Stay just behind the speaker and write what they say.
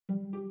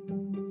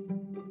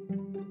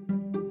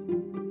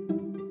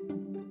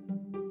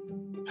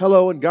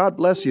Hello and God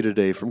bless you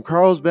today from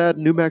Carlsbad,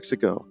 New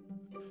Mexico.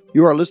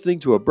 You are listening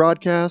to a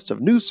broadcast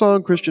of New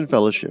Song Christian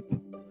Fellowship.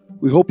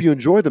 We hope you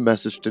enjoy the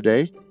message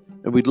today,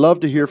 and we'd love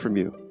to hear from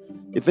you.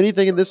 If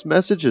anything in this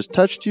message has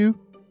touched you,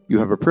 you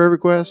have a prayer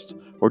request,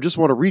 or just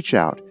want to reach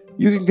out,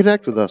 you can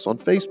connect with us on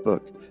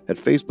Facebook at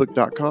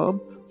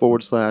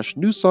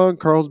facebook.com/New Song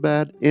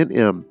Carlsbad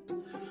NM.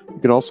 You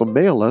can also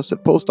mail us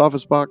at Post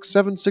Office Box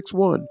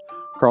 761,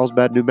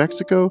 Carlsbad, New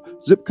Mexico,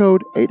 zip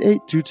code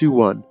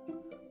 88221.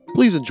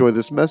 Please enjoy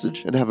this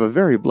message and have a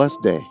very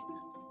blessed day.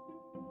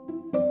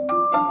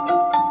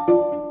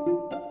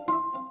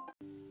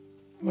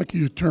 I'd like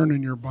you to turn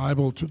in your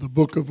Bible to the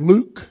book of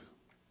Luke.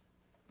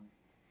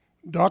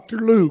 Dr.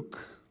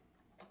 Luke.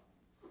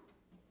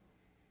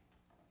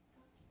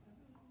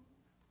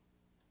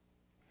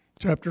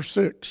 Chapter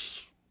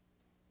 6.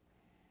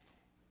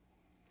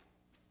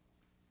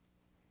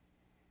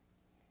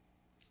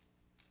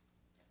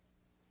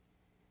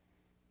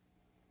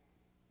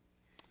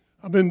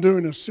 I've been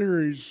doing a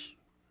series,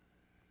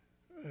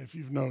 if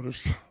you've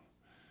noticed,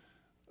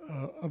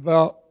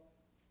 about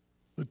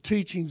the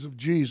teachings of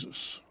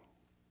Jesus.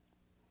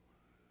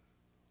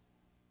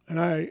 And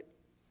I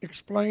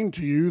explained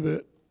to you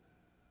that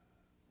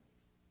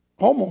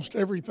almost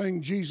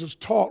everything Jesus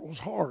taught was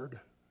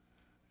hard.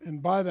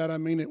 And by that I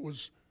mean it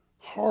was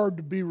hard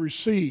to be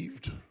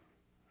received.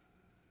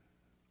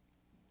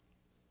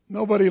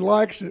 Nobody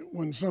likes it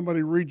when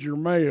somebody reads your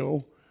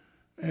mail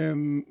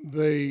and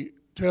they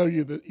tell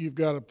you that you've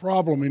got a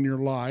problem in your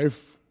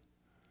life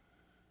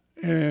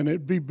and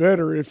it'd be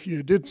better if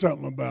you did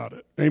something about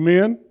it.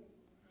 Amen?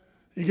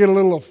 You get a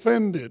little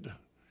offended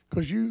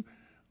because you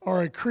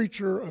are a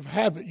creature of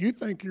habit. You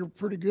think you're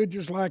pretty good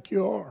just like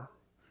you are.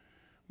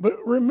 But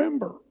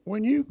remember,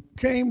 when you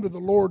came to the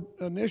Lord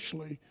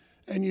initially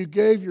and you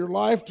gave your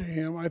life to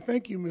Him, I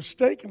think you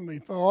mistakenly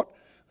thought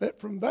that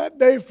from that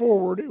day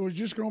forward it was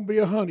just going to be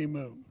a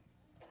honeymoon.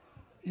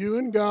 You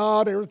and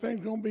God,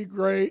 everything's going to be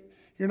great.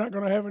 You're not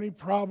going to have any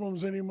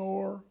problems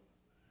anymore.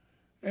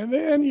 And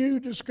then you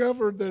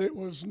discovered that it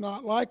was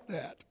not like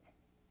that.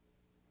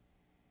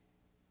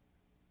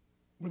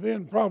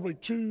 Within probably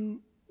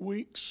 2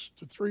 weeks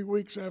to 3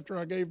 weeks after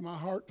I gave my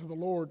heart to the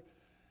Lord,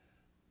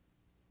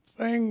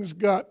 things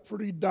got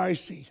pretty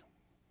dicey.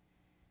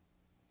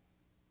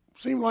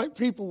 Seemed like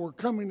people were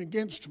coming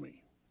against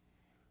me.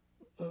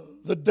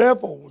 The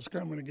devil was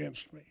coming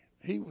against me.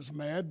 He was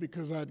mad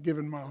because I'd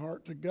given my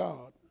heart to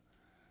God.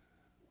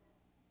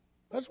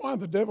 That's why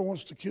the devil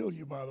wants to kill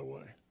you, by the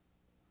way.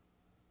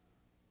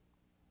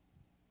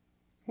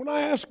 When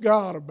I asked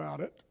God about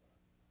it,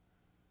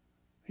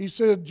 He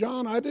said,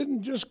 John, I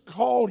didn't just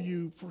call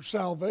you for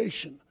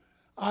salvation.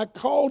 I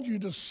called you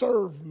to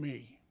serve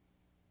me.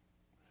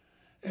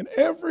 And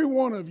every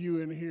one of you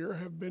in here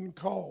have been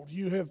called.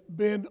 You have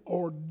been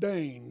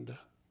ordained.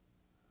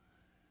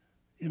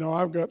 You know,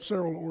 I've got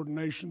several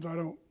ordinations. I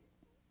don't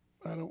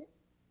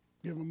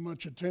give them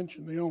much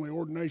attention. The only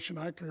ordination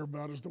I care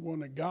about is the one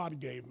that God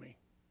gave me.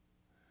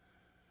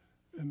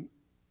 And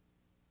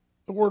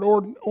the word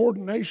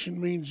ordination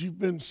means you've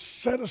been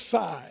set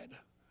aside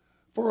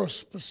for a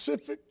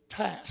specific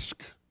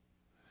task.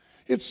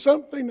 It's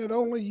something that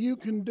only you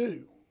can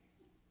do.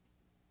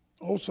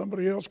 Oh,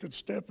 somebody else could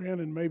step in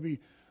and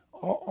maybe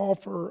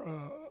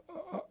offer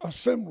a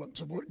semblance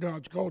of what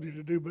God's called you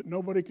to do, but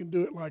nobody can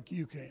do it like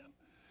you can.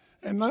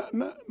 And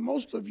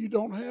most of you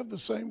don't have the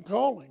same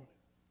calling.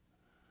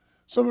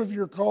 Some of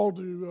you are called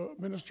to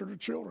minister to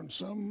children,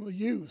 some the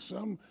youth,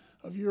 some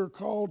of you are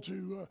called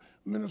to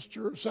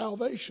minister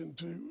salvation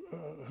to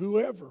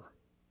whoever.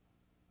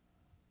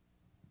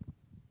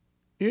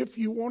 If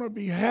you want to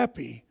be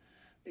happy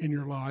in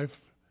your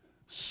life,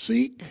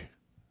 seek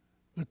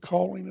the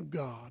calling of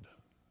God.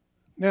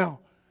 Now,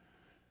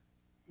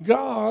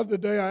 God, the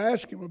day I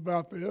asked Him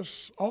about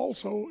this,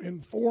 also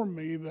informed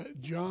me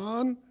that,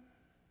 John,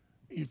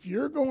 if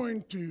you're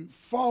going to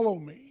follow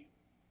me,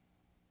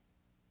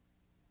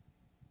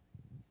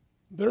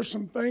 there's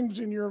some things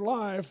in your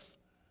life.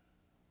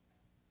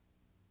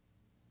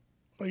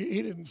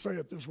 He didn't say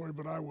it this way,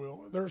 but I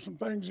will. There are some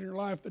things in your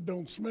life that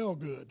don't smell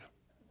good.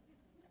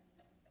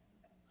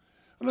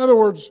 In other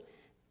words,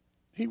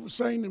 He was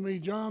saying to me,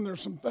 John, there's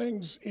some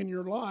things in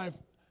your life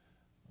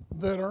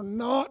that are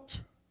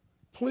not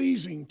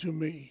pleasing to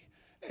me,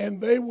 and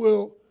they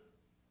will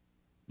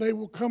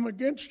come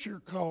against your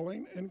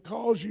calling and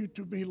cause you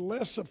to be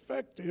less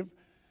effective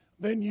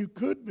than you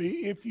could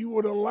be if you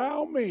would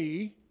allow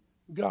me,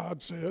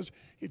 God says,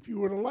 if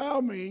you would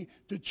allow me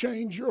to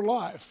change your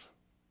life.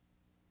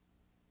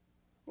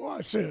 Well,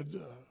 I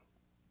said,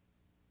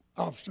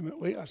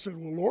 obstinately, I said,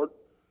 well, Lord,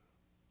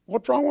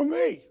 what's wrong with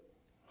me?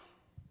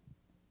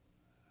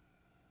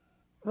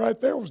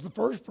 Right there was the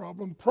first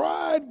problem.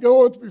 Pride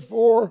goeth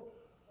before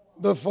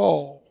the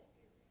fall.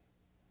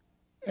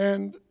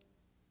 And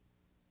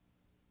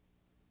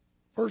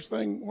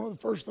one of the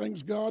first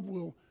things God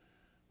will,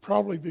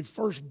 probably the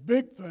first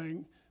big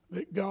thing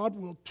that God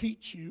will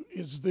teach you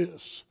is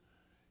this.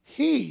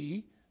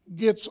 He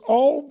gets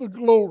all the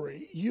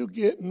glory, you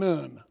get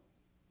none.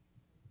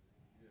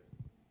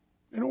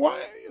 And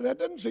why? That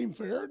doesn't seem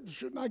fair.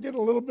 Shouldn't I get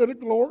a little bit of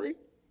glory?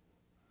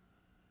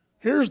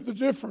 Here's the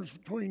difference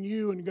between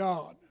you and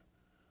God.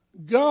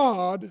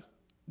 God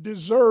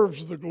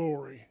deserves the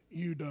glory.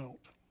 You don't.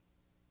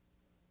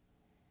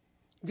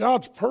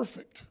 God's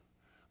perfect.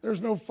 There's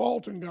no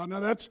fault in God. Now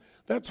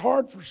that's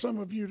hard for some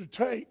of you to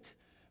take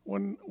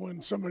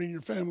when somebody in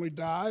your family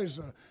dies.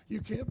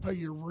 You can't pay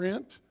your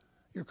rent.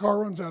 Your car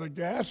runs out of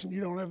gas and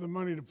you don't have the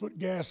money to put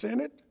gas in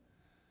it.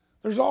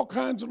 There's all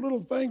kinds of little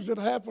things that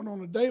happen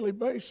on a daily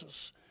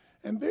basis.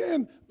 And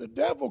then the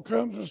devil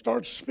comes and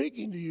starts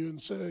speaking to you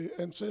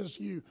and says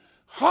to you,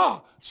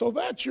 "Ha, so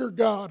that's your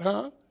God,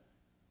 huh?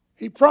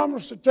 He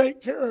promised to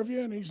take care of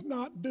you and he's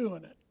not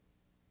doing it."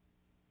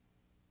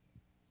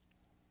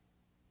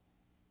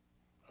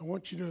 I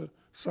want you to,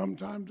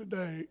 sometime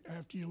today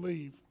after you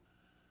leave,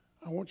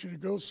 I want you to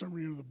go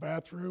somewhere to the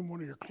bathroom, one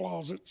of your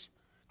closets,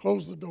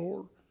 close the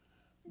door,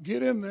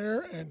 get in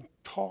there and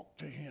talk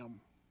to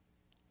him.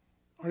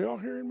 Are y'all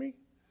hearing me?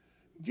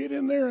 Get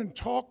in there and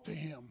talk to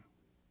him.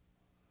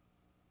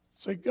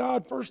 Say,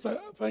 "God, first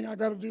thing I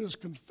got to do is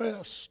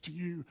confess to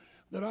you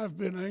that I've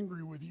been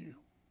angry with you.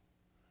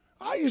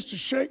 I used to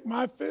shake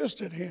my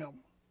fist at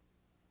him,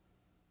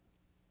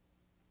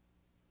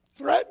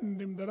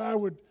 threatened him that I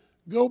would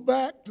go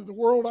back to the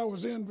world I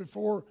was in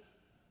before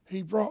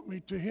he brought me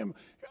to him.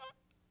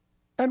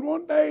 And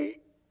one day,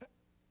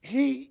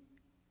 he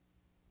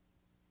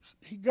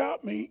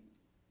got me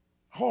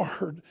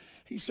hard.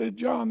 He said,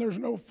 'John, there's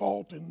no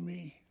fault in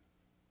me.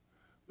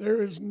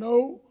 There is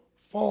no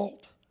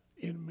fault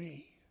in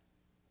me.'"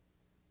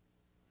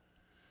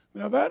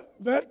 Now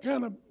that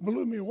kind of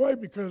blew me away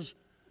because,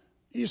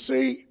 you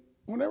see,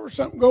 whenever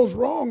something goes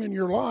wrong in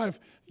your life,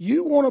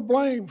 you want to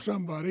blame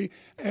somebody.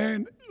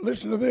 And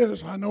listen to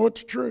this, I know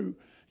it's true.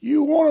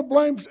 You want to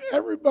blame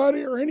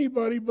everybody or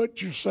anybody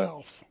but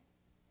yourself.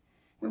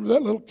 Remember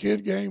that little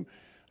kid game?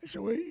 They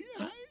said, "Well,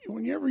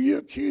 whenever you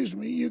accuse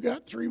me, you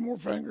got 3 more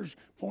fingers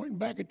pointing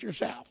back at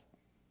yourself."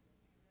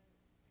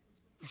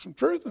 There's some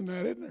truth in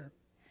that, isn't there?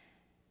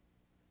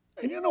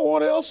 And you know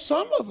what else?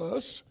 Some of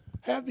us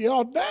have the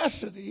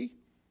audacity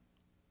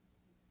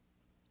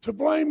to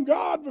blame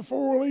God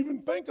before we'll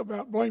even think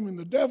about blaming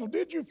the devil.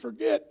 Did you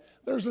forget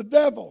there's a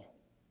devil?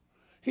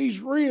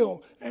 He's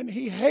real and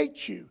he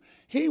hates you.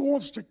 He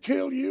wants to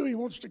kill you. He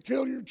wants to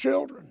kill your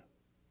children.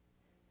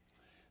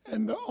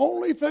 And the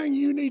only thing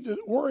you need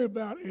to worry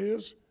about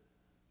is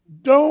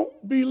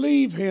don't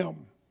believe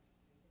him,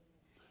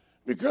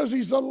 because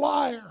he's a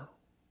liar.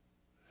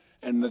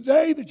 And the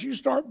day that you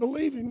start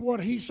believing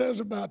what he says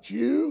about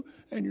you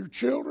and your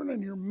children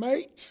and your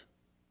mate,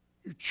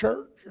 your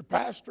church, your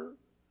pastor,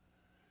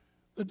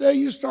 the day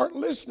you start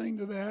listening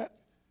to that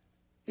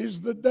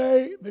is the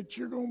day that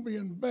you're going to be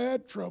in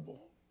bad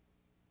trouble.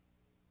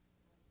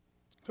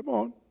 Come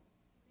on.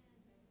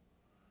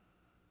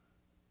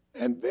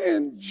 And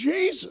then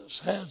Jesus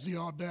has the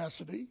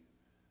audacity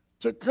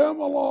to come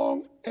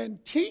along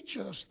and teach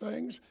us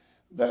things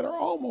that are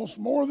almost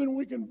more than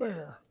we can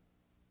bear.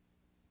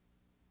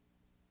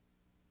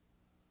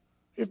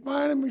 If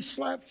my enemy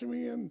slaps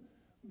me in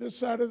this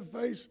side of the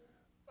face,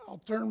 I'll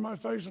turn my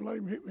face and let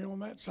him hit me on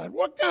that side.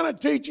 What kind of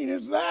teaching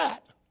is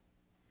that?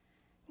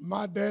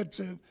 My dad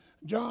said,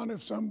 "John,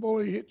 if some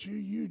bully hits you,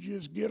 you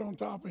just get on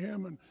top of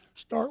him and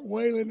start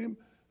wailing him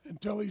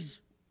until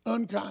he's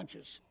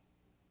unconscious."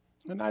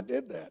 And I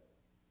did that.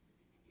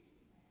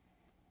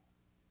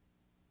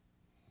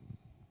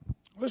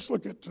 Let's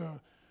look at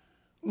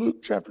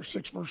Luke chapter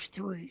 6, verse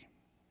 3.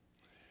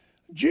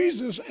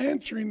 Jesus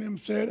answering them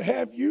said,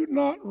 "Have you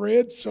not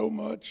read so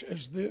much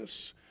as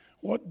this,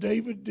 what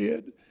David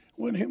did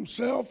when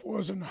himself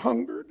was an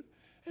hungered,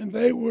 and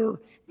they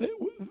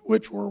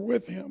which were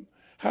with him,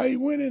 how he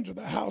went into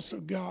the house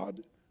of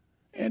God,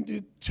 and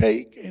did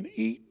take and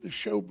eat the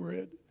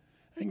showbread,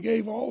 and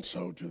gave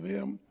also to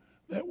them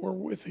that were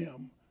with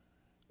him,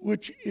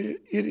 which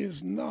it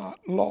is not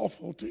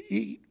lawful to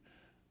eat,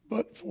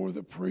 but for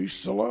the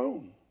priests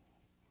alone.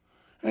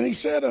 And he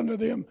said unto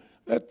them,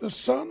 that the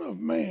Son of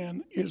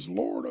Man is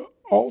Lord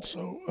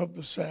also of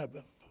the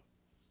Sabbath."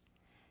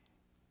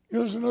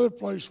 There's another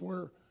place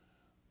where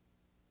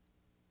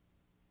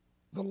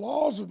the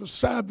laws of the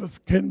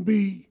Sabbath can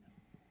be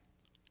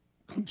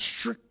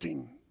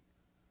constricting.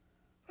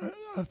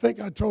 I think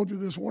I told you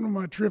this, one of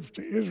my trips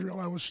to Israel,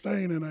 I was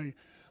staying in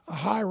a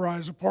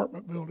high-rise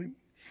apartment building.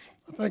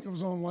 I think it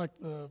was on like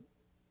the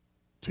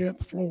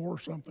 10th floor or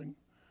something.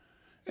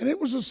 And it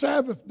was a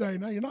Sabbath day.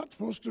 Now, you're not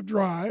supposed to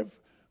drive.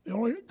 The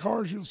only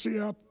cars you'll see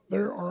out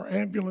there are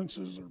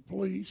ambulances or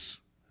police.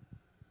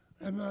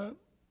 And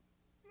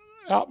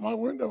out my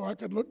window, I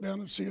could look down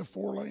and see a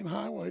 4-lane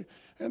highway.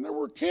 And there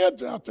were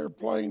kids out there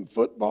playing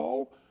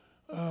football,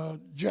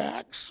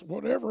 jacks,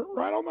 whatever,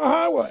 right on the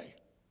highway.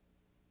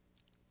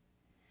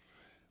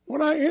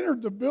 When I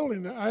entered the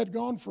building, I had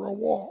gone for a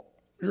walk.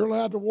 You're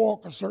allowed to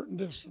walk a certain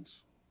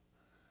distance.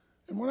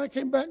 And when I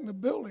came back in the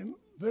building,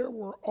 there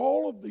were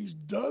all of these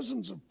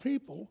dozens of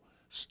people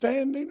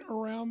standing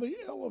around the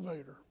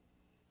elevator.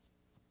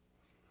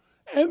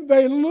 And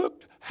they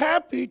looked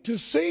happy to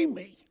see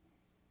me.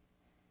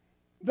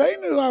 They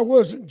knew I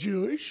wasn't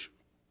Jewish.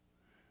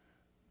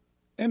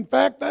 In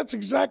fact, that's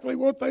exactly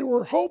what they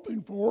were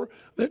hoping for,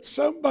 that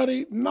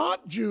somebody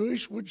not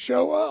Jewish would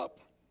show up.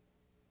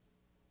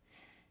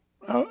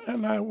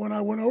 When I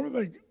went over,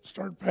 they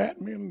started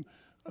patting me, and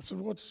I said,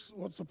 "What's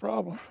the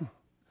problem?"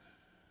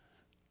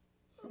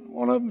 And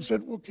one of them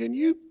said, "Well, can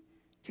you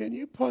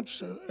punch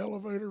the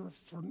elevator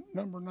for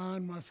number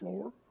 9, my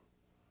floor?"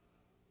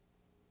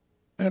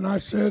 And I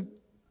said,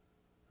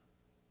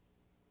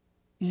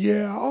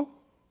 "Yeah.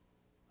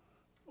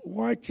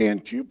 Why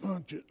can't you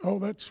punch it?" "Oh,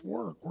 that's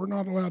work. We're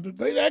not allowed to."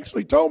 They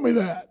actually told me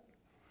that.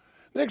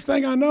 Next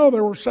thing I know,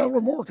 there were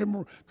several more.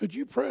 Could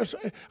you press?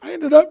 I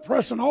ended up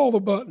pressing all the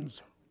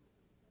buttons.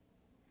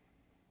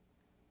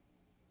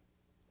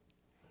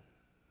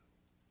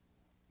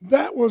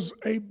 That was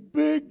a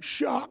big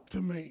shock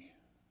to me.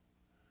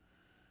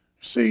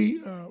 See,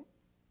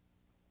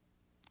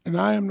 and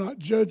I am not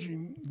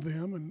judging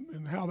them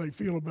and how they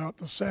feel about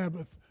the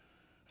Sabbath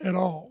at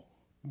all.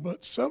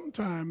 But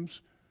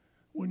sometimes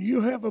when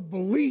you have a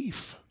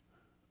belief,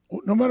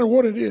 no matter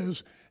what it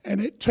is,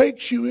 and it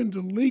takes you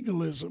into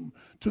legalism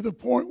to the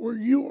point where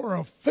you are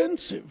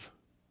offensive,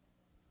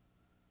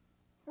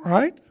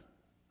 right?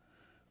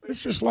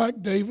 It's just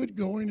like David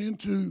going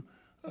into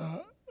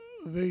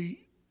the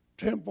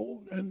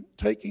temple and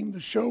taking the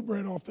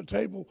showbread off the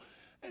table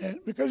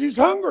because he's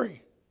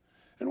hungry.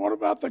 And what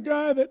about the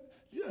guy that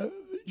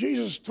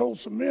Jesus told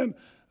some men,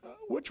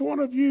 which one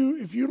of you,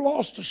 if you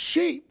lost a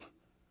sheep,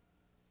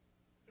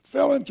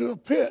 fell into a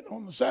pit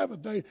on the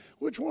Sabbath day,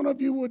 which one of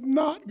you would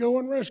not go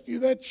and rescue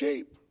that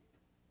sheep?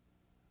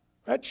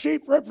 That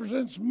sheep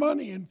represents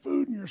money and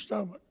food in your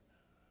stomach.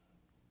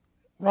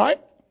 Right?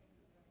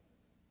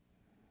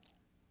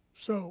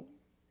 So,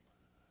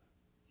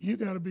 you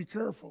got to be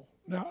careful.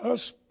 Now,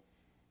 us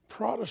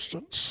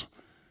Protestants,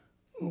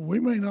 we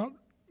may not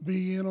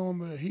be in on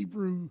the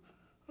Hebrew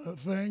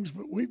things,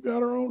 but we've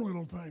got our own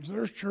little things.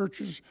 There's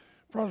churches,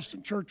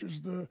 Protestant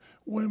churches, the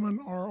women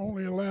are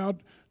only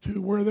allowed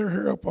to wear their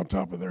hair up on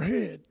top of their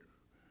head.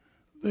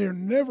 They are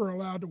never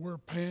allowed to wear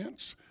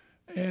pants,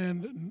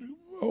 and,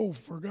 oh,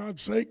 for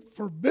God's sake,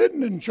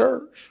 forbidden in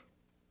church.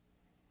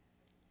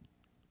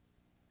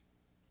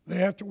 They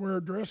have to wear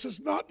dresses,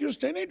 not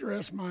just any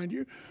dress, mind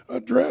you, a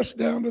dress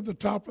down to the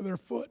top of their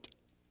foot.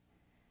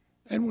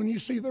 And when you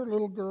see their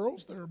little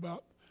girls, they're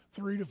about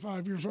 3 to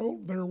 5 years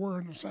old, they're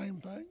wearing the same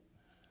thing.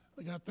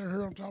 They got their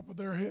hair on top of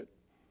their head.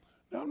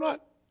 Now, I'm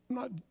not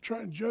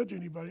trying to judge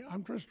anybody.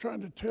 I'm just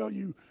trying to tell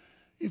you,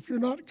 if you're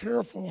not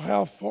careful,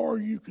 how far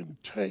you can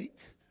take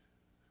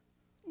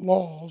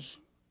laws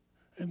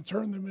and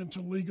turn them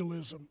into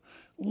legalism.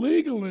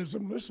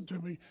 Legalism, listen to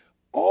me,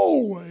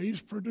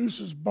 always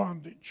produces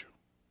bondage.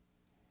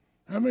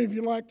 How many of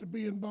you like to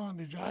be in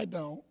bondage? I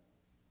don't.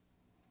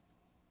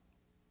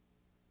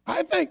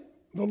 I think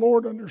the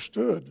Lord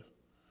understood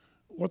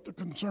what the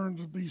concerns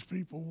of these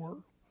people were.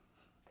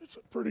 It's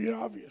pretty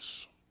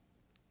obvious.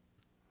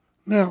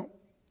 Now,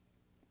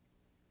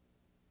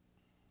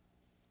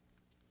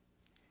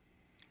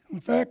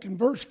 in fact, in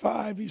verse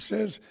 5, he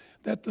says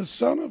that the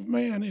Son of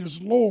Man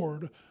is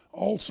Lord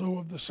also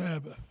of the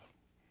Sabbath.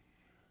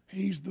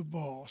 He's the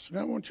boss.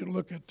 Now I want you to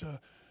look at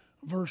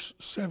verse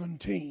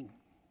 17.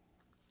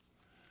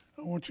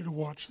 I want you to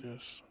watch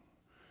this.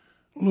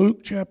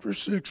 Luke chapter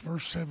 6,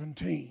 verse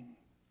 17.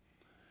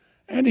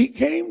 And he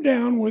came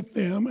down with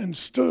them and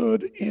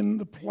stood in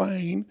the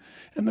plain,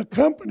 and the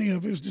company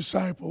of his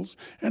disciples,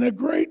 and a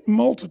great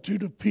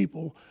multitude of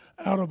people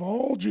out of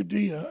all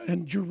Judea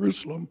and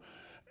Jerusalem,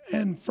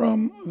 and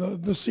from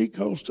the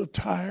seacoast of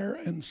Tyre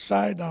and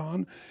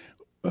Sidon,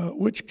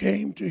 which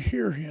came to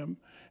hear him.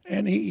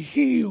 And he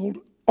healed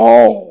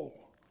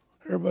all.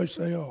 Everybody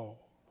say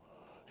all.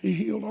 He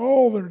healed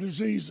all their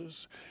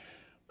diseases.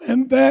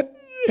 And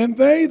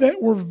they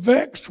that were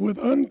vexed with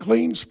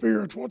unclean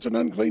spirits. What's an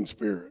unclean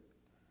spirit?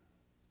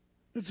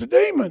 It's a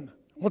demon.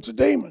 What's a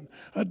demon?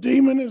 A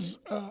demon is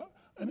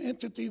an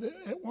entity that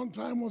at one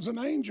time was an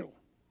angel.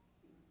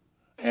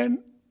 And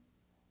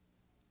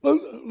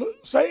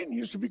Satan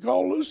used to be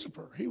called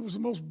Lucifer. He was the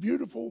most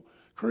beautiful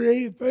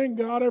created thing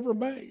God ever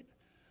made.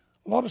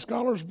 A lot of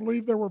scholars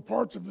believe there were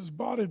parts of his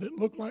body that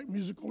looked like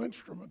musical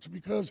instruments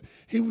because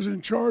he was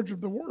in charge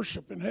of the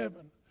worship in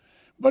heaven.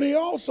 But he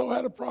also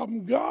had a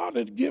problem. God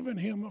had given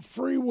him a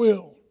free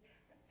will.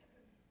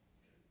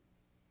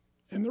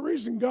 And the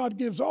reason God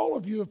gives all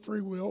of you a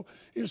free will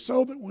is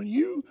so that when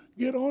you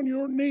get on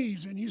your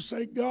knees and you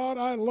say, God,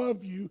 I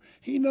love you,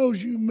 he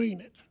knows you mean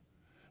it.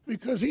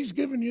 Because he's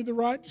given you the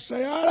right to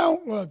say, I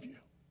don't love you.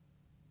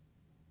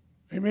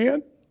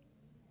 Amen?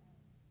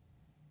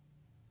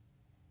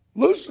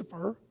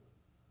 Lucifer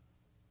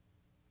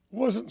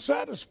wasn't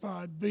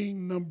satisfied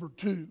being number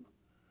 2.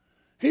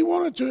 He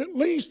wanted to at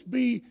least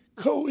be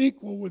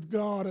co-equal with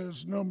God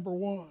as number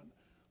 1.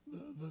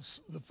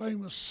 The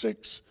famous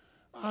 6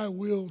 I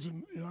wills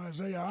in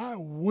Isaiah. I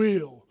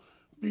will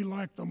be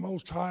like the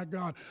Most High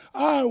God.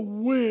 I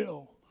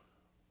will.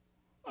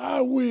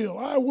 I will.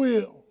 I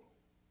will.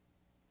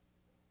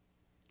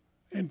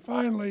 And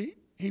finally,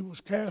 he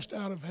was cast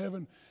out of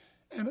heaven.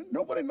 And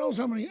nobody knows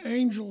how many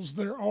angels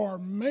there are,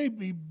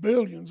 maybe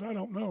billions, I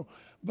don't know.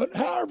 But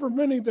however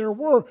many there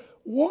were,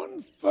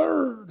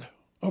 1/3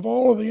 of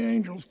all of the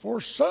angels, for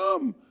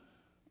some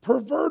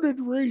perverted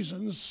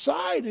reasons,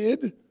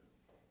 sided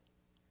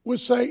with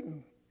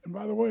Satan. And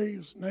by the way,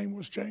 his name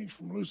was changed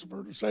from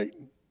Lucifer to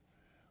Satan.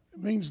 It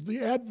means the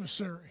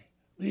adversary,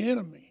 the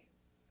enemy,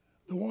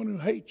 the one who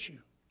hates you.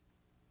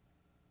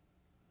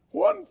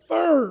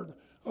 1/3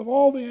 of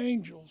all the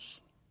angels.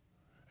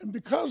 And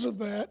because of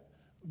that,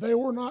 they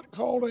were not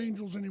called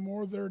angels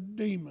anymore, they're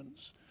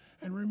demons.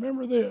 And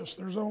remember this,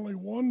 there's only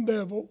one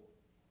devil,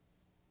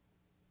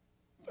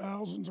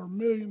 thousands or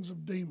millions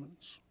of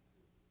demons.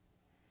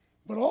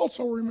 But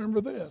also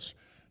remember this,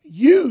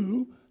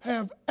 you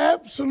have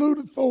absolute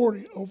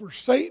authority over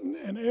Satan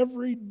and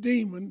every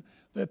demon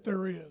that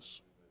there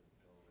is.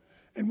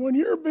 And when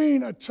you're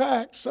being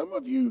attacked, some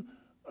of you,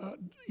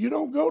 you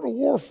don't go to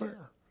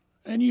warfare,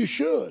 and you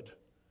should.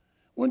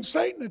 When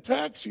Satan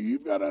attacks you,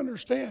 you've got to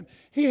understand,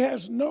 he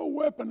has no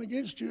weapon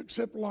against you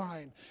except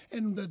lying.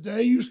 And the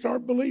day you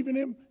start believing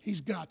him, he's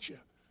got you.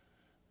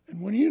 And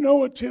when you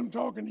know it's him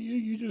talking to you,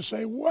 you just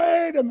say,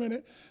 wait a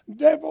minute,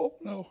 devil,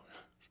 no,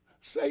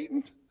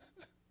 Satan,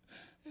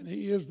 and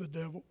he is the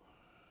devil.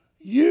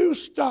 You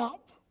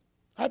stop.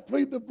 I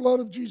plead the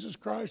blood of Jesus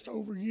Christ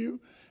over you,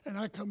 and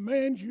I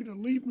command you to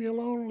leave me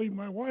alone, leave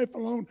my wife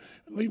alone,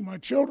 leave my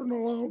children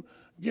alone.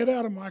 Get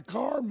out of my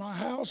car, my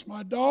house,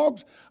 my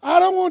dogs. I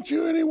don't want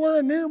you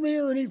anywhere near me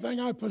or anything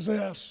I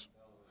possess.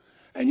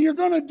 And you're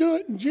going to do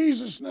it in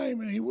Jesus'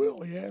 name, and he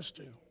will. He has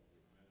to.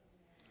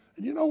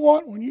 And you know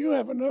what? When you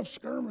have enough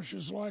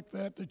skirmishes like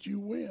that you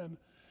win,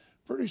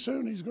 pretty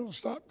soon he's going to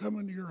stop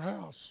coming to your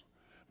house.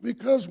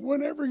 Because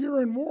whenever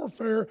you're in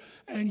warfare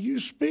and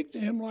you speak to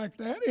him like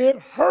that, it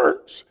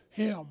hurts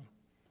him.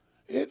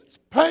 It's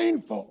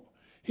painful.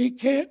 He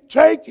can't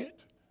take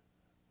it.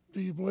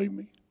 Do you believe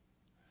me?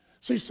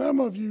 See, some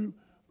of you,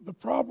 the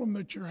problem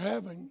that you're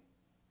having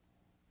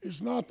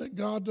is not that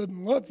God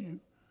doesn't love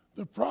you.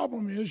 The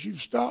problem is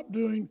you've stopped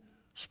doing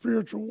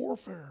spiritual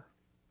warfare.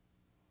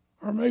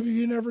 Or maybe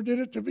you never did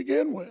it to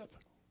begin with.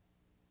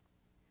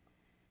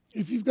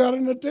 If you've got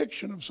an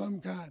addiction of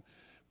some kind,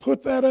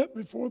 put that up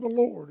before the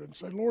Lord and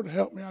say, Lord,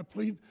 help me. I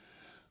plead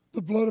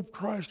the blood of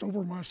Christ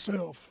over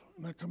myself,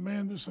 and I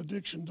command this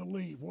addiction to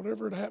leave,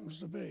 whatever it happens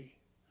to be.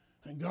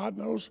 And God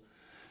knows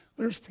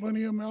there's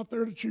plenty of them out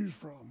there to choose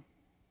from.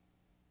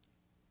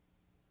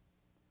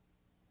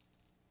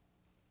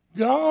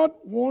 God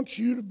wants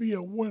you to be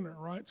a winner,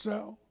 right,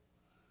 Sal?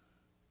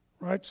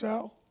 Right,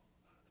 Sal?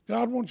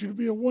 God wants you to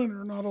be a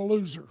winner, not a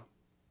loser.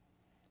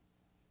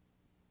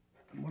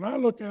 And when I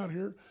look out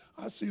here,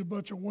 I see a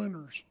bunch of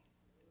winners.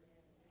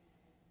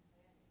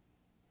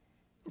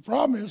 The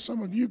problem is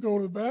some of you go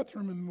to the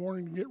bathroom in the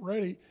morning to get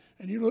ready,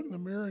 and you look in the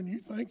mirror and you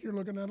think you're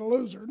looking at a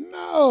loser.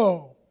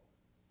 No!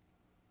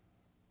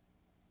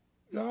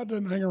 God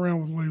doesn't hang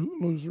around with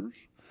losers.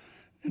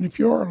 And if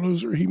you are a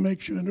loser, he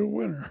makes you into a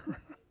winner.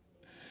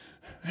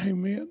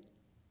 Amen.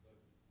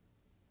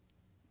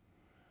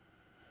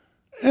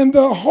 And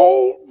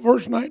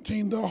verse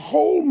 19, the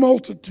whole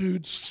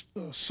multitude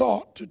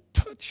sought to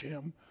touch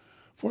him,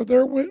 for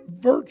there went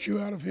virtue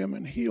out of him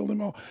and healed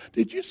them all.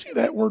 Did you see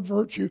that word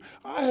virtue?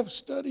 I have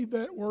studied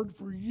that word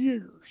for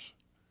years.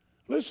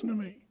 Listen to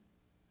me.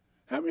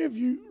 How many of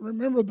you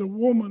remember the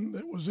woman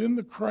that was in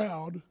the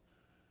crowd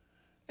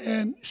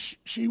and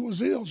she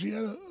was ill? She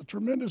had a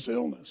tremendous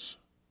illness.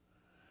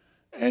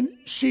 And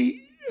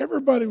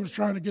everybody was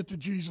trying to get to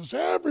Jesus.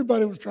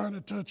 Everybody was trying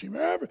to touch him.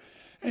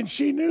 And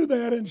she knew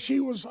that, and she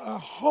was a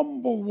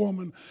humble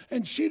woman.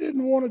 And she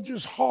didn't want to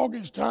just hog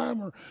his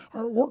time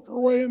or work her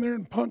way in there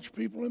and punch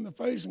people in the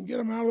face and get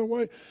them out of the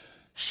way.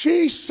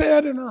 She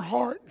said in her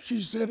heart, she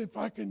said, if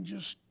I can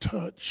just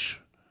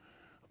touch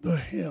the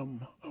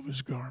hem of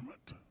his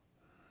garment,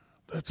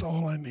 that's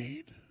all I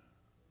need.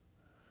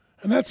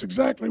 And that's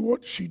exactly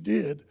what she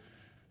did.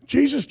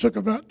 Jesus took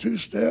about 2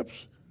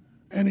 steps,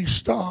 and he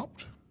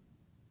stopped.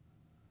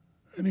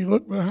 And he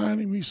looked behind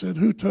him. He said,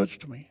 who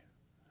touched me?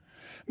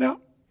 Now,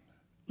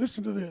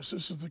 listen to this.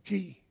 This is the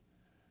key.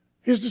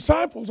 His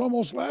disciples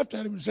almost laughed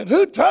at him and said,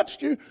 who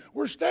touched you?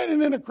 We're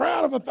standing in a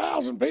crowd of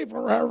 1,000 people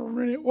or however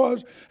many it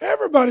was.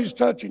 Everybody's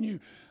touching you.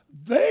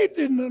 They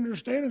didn't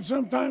understand, and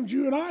sometimes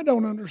you and I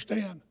don't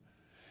understand.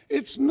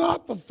 It's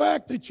not the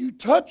fact that you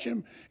touch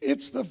him.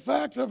 It's the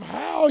fact of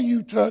how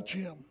you touch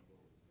him.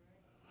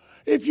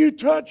 If you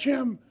touch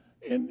him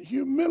in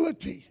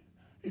humility,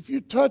 if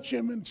you touch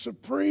him in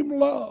supreme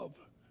love,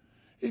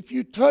 if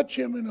you touch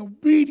him in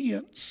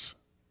obedience,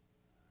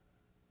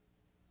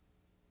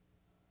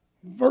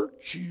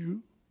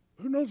 virtue,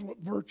 who knows what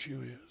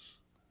virtue is?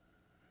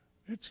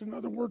 It's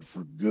another word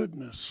for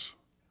goodness.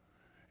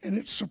 And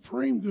it's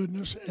supreme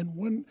goodness, and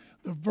when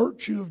the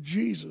virtue of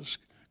Jesus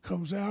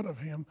comes out of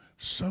him,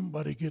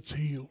 somebody gets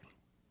healed.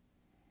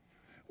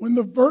 When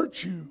the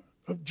virtue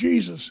of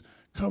Jesus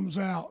comes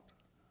out,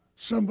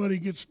 somebody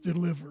gets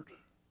delivered.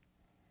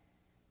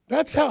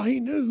 That's how he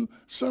knew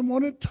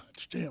someone had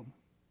touched him.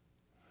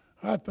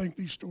 I think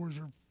these stories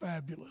are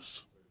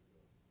fabulous.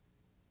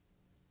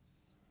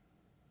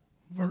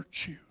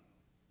 virtue.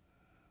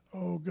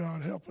 Oh,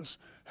 God, help us,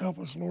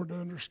 Lord, to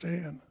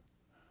understand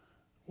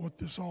what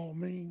this all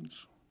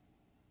means.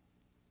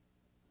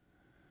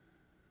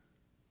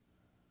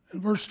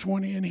 In verse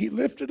 20, and he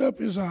lifted up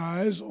his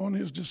eyes on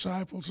his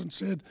disciples and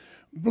said,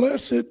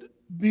 Blessed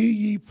be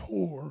ye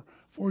poor,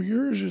 for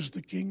yours is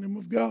the kingdom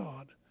of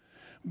God.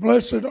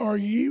 Blessed are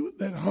you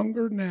that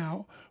hunger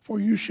now, for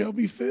you shall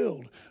be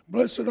filled.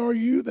 Blessed are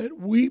you that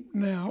weep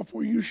now,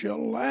 for you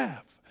shall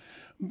laugh.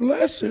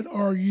 Blessed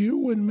are you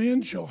when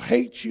men shall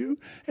hate you,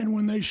 and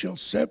when they shall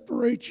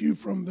separate you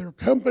from their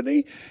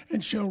company,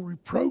 and shall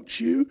reproach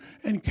you,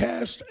 and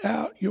cast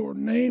out your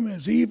name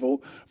as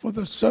evil for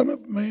the Son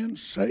of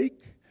Man's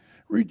sake.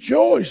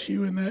 Rejoice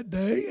you in that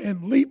day,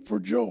 and leap for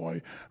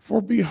joy,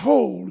 for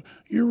behold,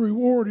 your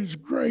reward is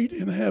great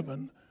in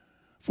heaven.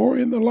 For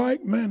in the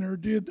like manner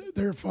did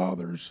their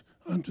fathers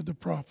unto the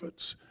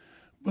prophets.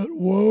 But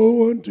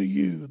woe unto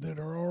you that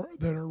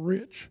are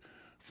rich,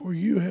 for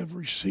you have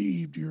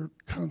received your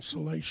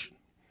consolation.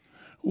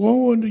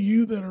 Woe unto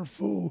you that are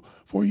full,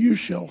 for you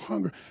shall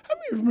hunger. How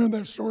many of you remember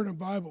that story in the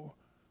Bible?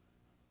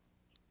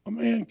 A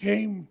man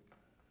came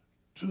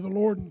to the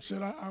Lord and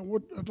said,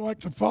 I'd like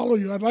to follow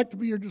you. I'd like to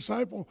be your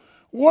disciple.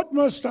 What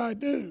must I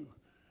do?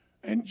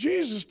 And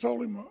Jesus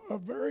told him a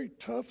very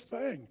tough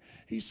thing.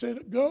 He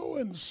said, go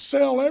and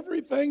sell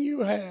everything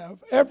you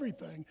have,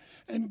 everything,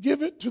 and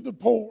give it to the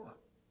poor.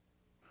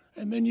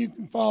 And then you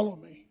can follow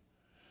me.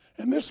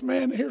 And this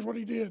man, here's what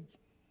he did.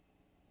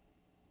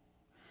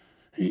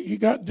 He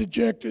got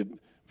dejected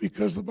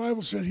because the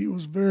Bible said he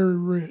was very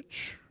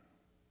rich.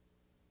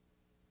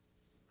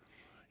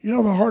 You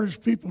know, the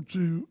hardest people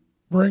to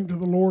bring to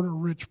the Lord are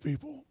rich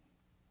people.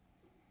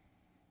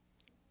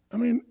 I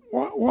mean,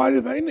 why do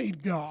they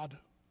need God?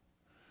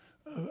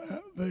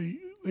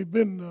 They've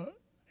been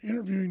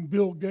interviewing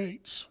Bill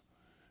Gates.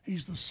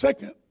 He's the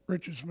second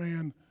richest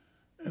man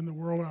in the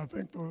world. I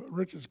think the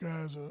richest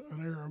guy is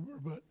an Arab,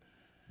 but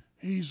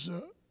he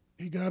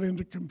got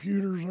into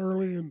computers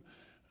early and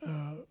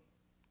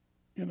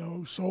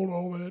sold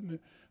all that, and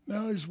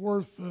now he's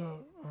worth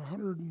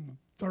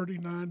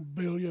 $139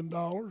 billion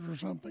or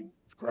something.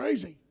 It's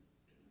crazy.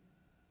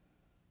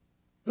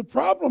 The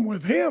problem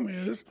with him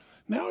is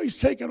now he's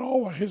taken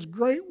all of his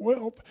great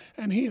wealth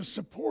and he is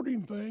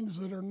supporting things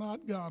that are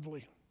not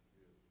godly.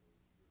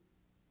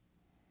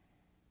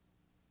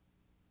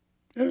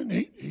 And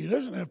he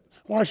doesn't have,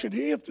 why should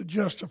he have to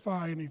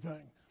justify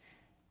anything?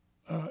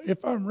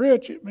 If I'm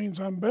rich, it means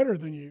I'm better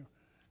than you,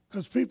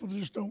 because people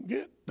just don't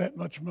get that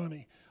much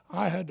money.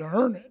 I had to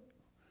earn it.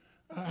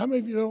 How many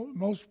of you know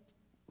most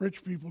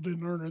rich people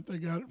didn't earn it? They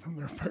got it from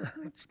their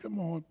parents. Come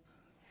on.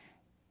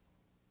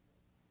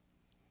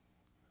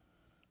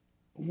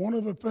 One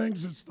of the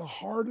things that's the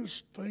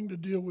hardest thing to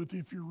deal with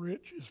if you're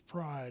rich is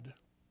pride.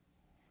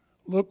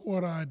 Look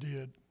what I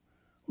did.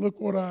 Look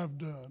what I've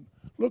done.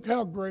 Look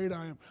how great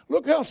I am.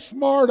 Look how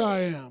smart I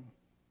am.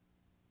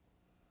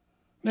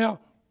 Now,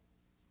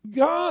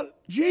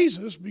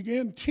 Jesus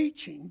began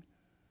teaching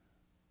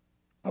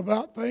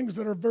about things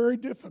that are very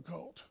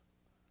difficult.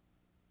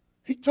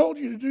 He told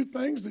you to do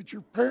things that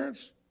your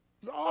parents,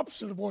 the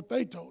opposite of what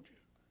they told you.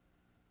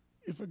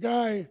 If a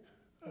guy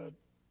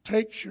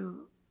takes your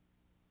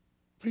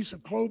piece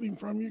of clothing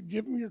from you,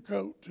 give him your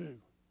coat too.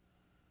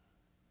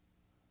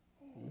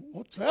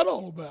 What's that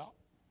all about?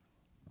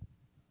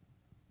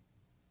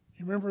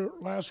 You remember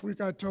last week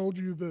I told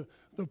you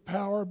the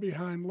power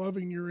behind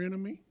loving your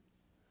enemy?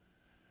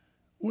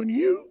 When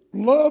you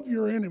love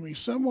your enemy,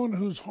 someone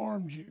who's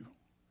harmed you,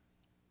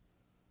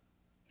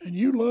 and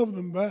you love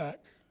them back,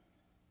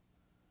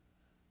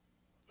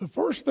 the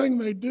first thing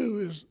they do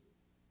is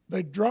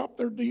they drop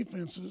their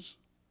defenses,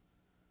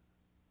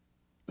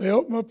 they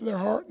open up their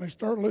heart, and they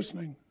start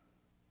listening.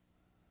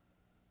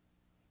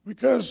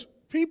 Because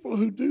people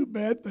who do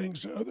bad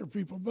things to other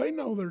people, they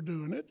know they're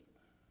doing it.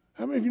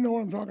 How many of you know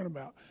what I'm talking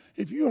about?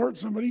 If you hurt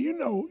somebody, you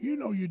know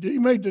you did.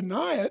 You may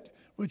deny it,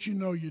 but you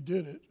know you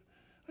did it.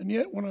 And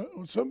yet when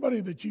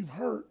somebody that you've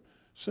hurt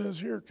says,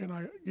 here, can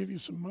I give you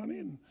some money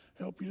and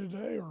help you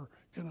today? Or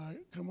can I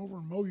come over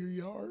and mow your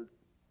yard?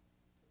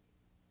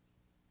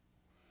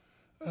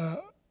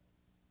 I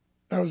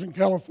was in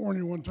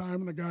California one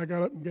time, and a guy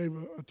got up and gave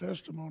a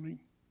testimony.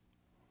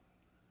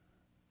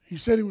 He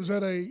said he was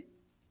at a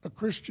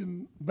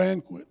Christian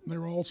banquet, and they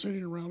were all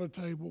sitting around a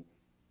table.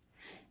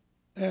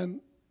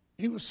 And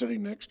he was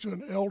sitting next to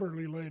an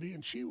elderly lady,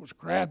 and she was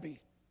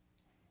crabby.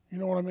 You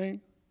know what I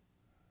mean?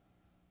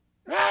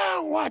 I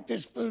don't like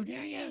this food.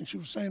 Yeah. And she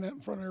was saying that in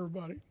front of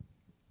everybody.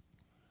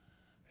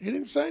 He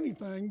didn't say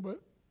anything,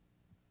 but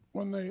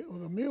when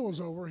the meal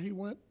was over, he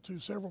went to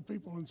several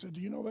people and said,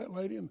 do you know that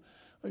lady? And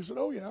they said,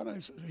 oh, yeah.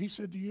 And he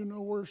said, do you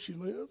know where she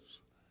lives?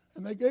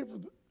 And they gave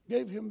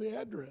him the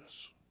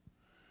address.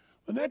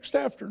 The next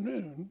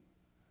afternoon,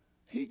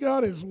 he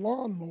got his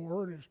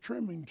lawnmower and his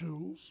trimming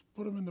tools,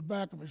 put them in the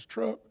back of his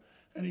truck,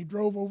 and he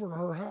drove over to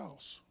her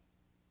house.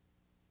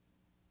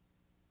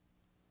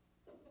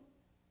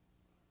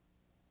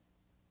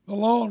 The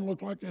lawn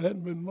looked like it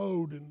hadn't been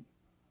mowed in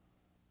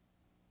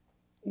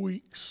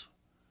weeks.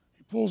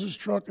 He pulls his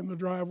truck in the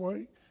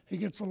driveway. he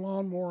gets the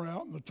lawnmower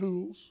out and the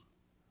tools,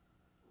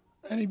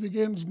 and he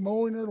begins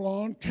mowing her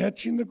lawn,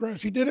 catching the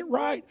grass. He did it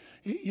right.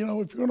 If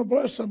you're going to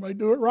bless somebody,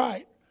 do it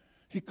right.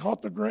 He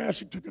caught the grass,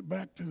 he took it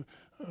back to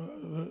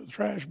the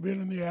trash bin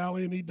in the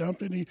alley, and he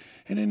dumped it,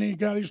 and then he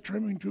got his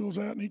trimming tools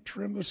out, and he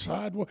trimmed the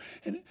sidewalk.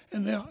 And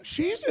now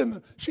she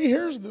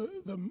hears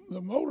the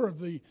motor of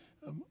the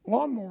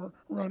lawnmower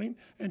running,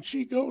 and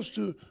she goes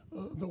to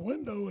the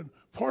window and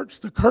parts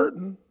the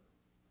curtain.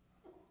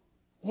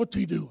 What's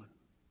he doing?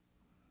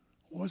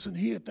 Wasn't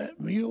he at that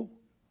meal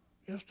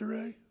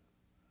yesterday?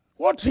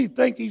 What's he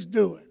think he's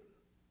doing?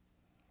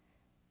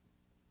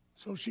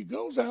 So she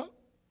goes out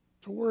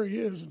to where he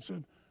is and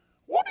said,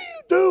 "What are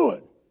you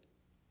doing?"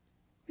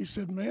 He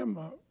said, "Ma'am,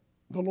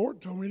 the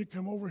Lord told me to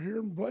come over here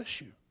and bless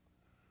you."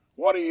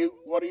 What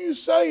are you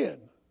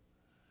saying?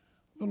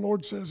 The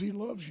Lord says he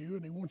loves you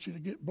and he wants you to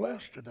get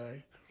blessed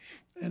today.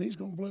 And he's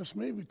going to bless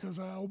me because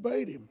I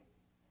obeyed him.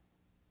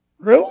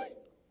 Really?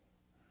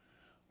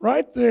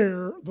 Right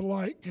there, the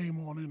light came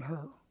on in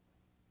her.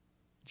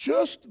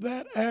 Just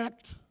that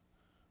act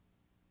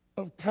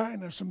of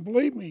kindness. And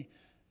believe me,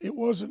 it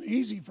wasn't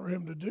easy for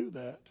him to do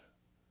that.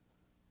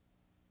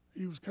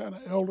 He was kind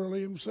of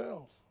elderly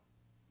himself.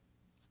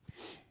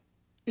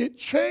 It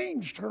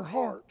changed her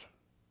heart.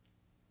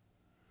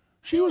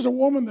 She was a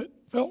woman that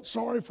felt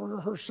sorry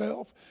for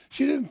herself.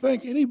 She didn't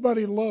think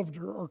anybody loved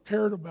her or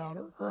cared about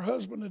her. Her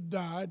husband had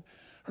died.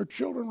 Her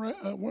children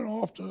went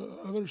off to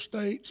other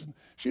states, and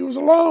she was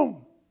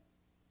alone.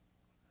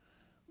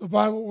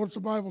 What's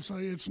the Bible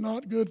say? It's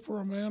not good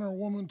for a man or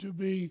woman to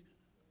be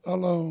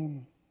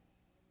alone.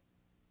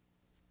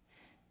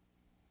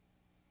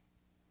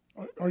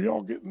 Are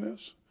y'all getting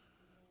this?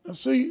 Now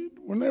see,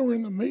 when they were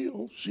in the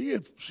meal, she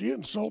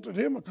insulted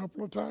him a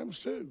couple of times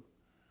too.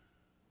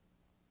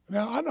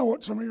 Now I know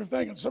what some of you are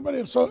thinking. Somebody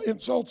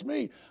insults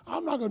me,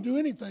 I'm not going to do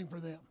anything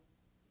for them.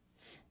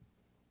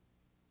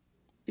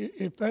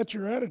 If that's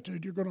your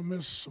attitude, you're going to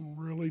miss some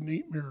really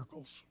neat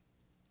miracles.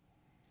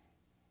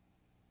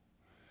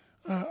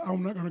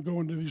 I'm not going to go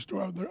into these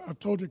stories. I've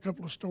told you a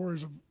couple of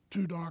stories of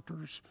two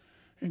doctors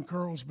in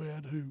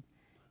Carlsbad who,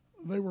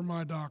 they were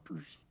my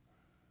doctors.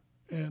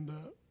 And,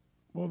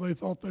 they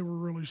thought they were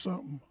really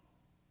something.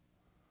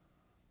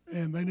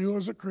 And they knew I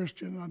was a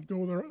Christian. I'd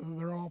go to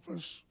their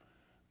office,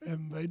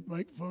 and they'd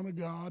make fun of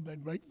God.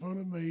 They'd make fun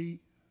of me.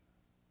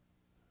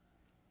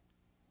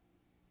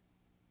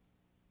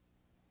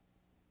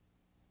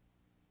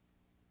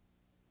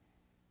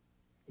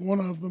 One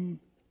of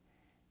them,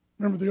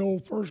 remember the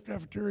old First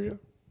cafeteria?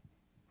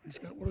 He's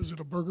got,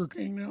 a Burger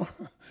King now?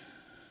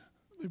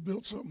 They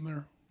built something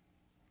there.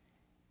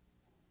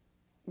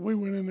 We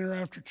went in there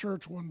after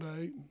church one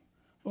day.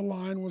 The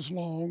line was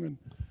long, and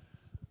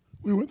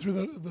we went through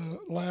the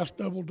last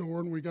double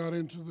door, and we got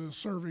into the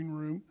serving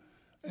room,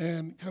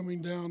 and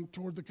coming down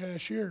toward the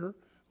cashier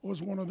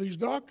was one of these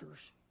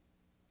doctors.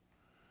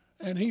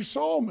 And he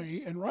saw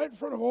me, and right in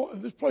front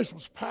of this place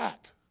was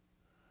packed.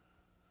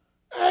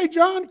 "Hey,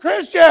 John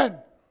Christian,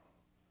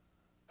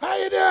 how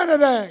you doing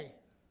today?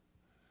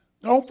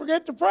 Don't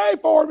forget to pray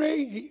for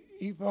me."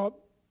 He thought,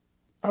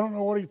 I don't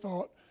know what he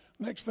thought.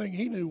 Next thing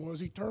he knew was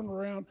he turned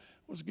around,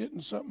 was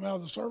getting something out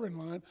of the serving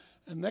line,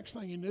 and next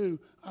thing he knew,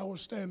 I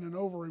was standing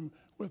over him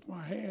with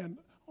my hand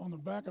on the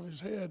back of his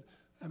head,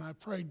 and I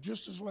prayed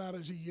just as loud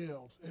as he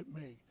yelled at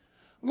me.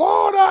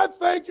 "Lord, I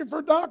thank you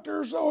for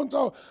Dr.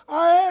 So-and-so.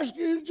 I ask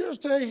you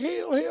just to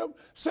heal him,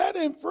 set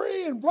him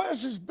free, and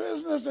bless his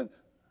business." And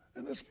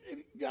this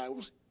guy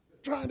was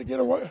trying to get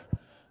away.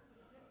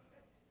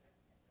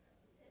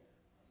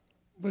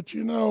 But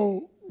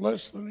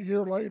less than a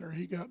year later,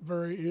 he got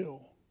very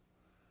ill.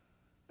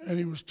 And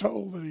he was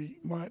told that he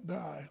might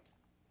die.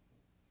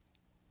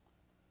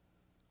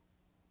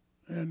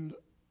 And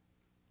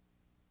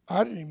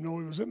I didn't even know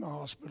he was in the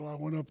hospital. I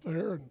went up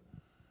there, and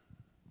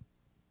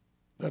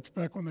that's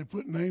back when they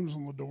put names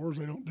on the doors.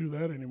 They don't do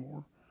that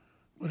anymore.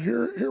 But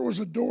here was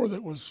a door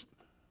that was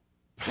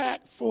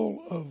packed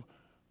full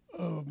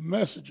of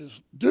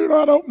messages. "Do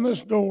not open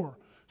this door.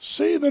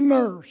 See the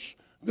nurse.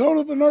 Go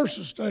to the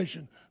nurse's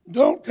station.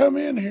 Don't come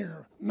in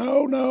here.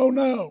 No, no,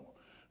 no."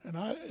 And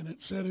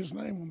it said his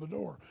name on the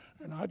door.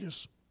 And I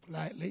just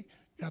politely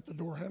got the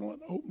door handle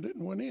and opened it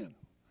and went in.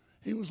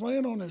 He was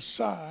laying on his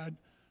side,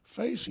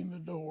 facing the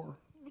door.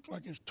 Looked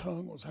like his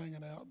tongue was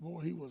hanging out.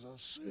 Boy, he was a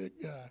sick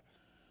guy.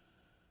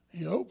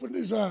 He opened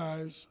his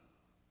eyes,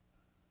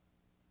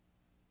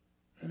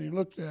 and he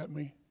looked at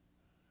me,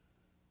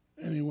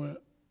 and he went,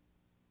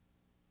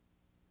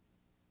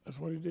 that's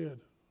what he did.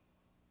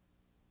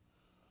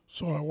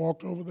 So I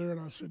walked over there,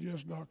 and I said,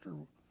 "Yes, doctor,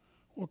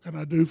 what can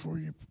I do for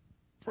you?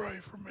 Pray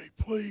for me,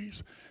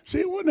 please." See,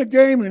 it wasn't a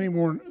game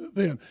anymore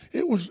then.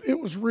 It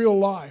was real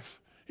life.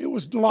 It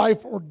was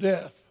life or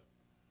death.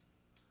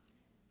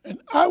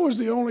 And I was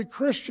the only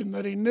Christian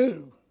that he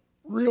knew,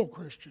 real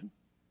Christian.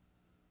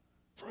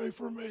 "Pray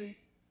for me."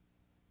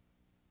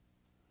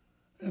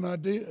 And I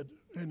did,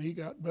 and he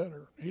got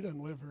better. He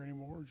doesn't live here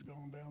anymore. He's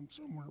gone down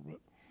somewhere. But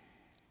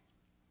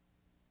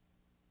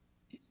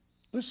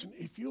listen,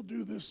 if you'll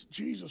do this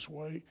Jesus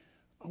way,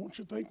 I want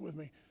you to think with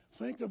me.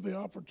 Think of the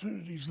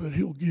opportunities that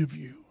he'll give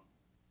you.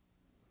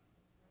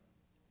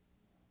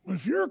 But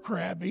if you're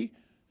crabby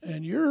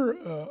and you're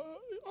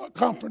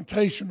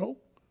confrontational,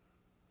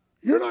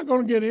 you're not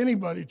going to get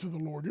anybody to the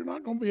Lord. You're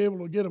not going to be able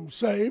to get them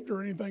saved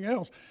or anything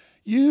else.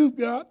 You've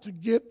got to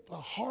get the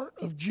heart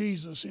of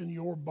Jesus in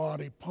your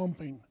body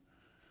pumping.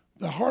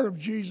 The heart of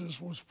Jesus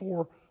was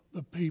for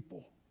the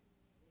people.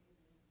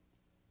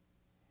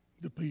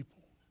 The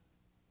people.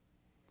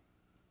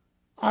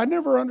 I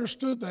never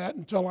understood that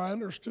until I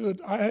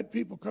understood. I had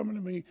people coming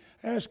to me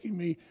asking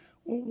me,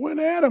 well, when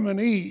Adam and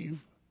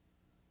Eve,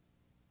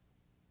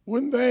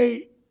 when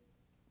they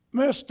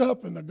messed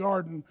up in the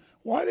garden,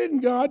 why didn't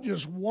God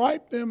just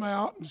wipe them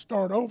out and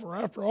start over?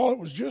 After all, it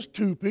was just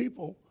two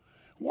people.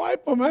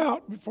 Wipe them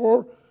out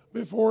before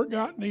it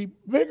got any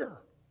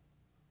bigger.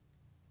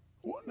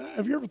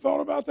 Have you ever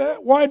thought about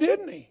that? Why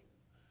didn't he?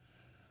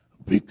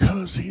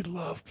 Because he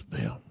loved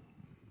them.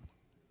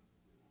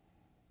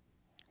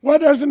 Why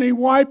doesn't he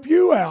wipe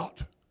you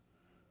out?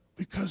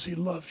 Because he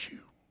loves you.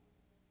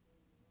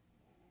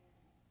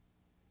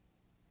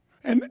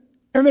 And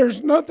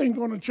there's nothing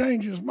going to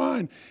change his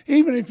mind.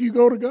 Even if you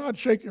go to God,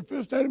 shake your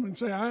fist at him and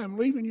say, I am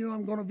leaving you,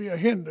 I'm going to be a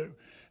Hindu.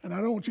 And I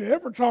don't want you to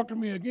ever talk to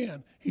me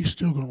again. He's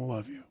still going to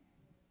love you.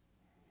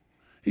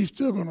 He's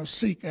still going to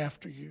seek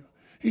after you.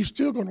 He's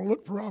still going to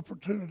look for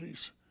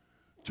opportunities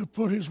to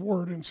put his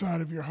word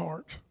inside of your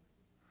heart.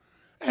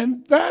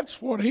 And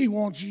that's what he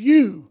wants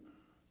you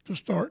to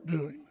start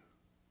doing.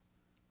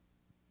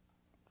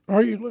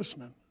 Are you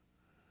listening?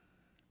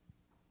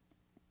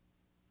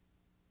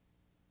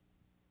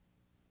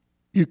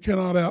 You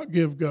cannot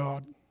outgive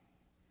God.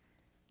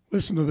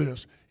 Listen to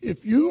this.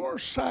 If you are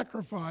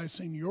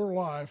sacrificing your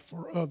life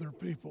for other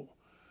people,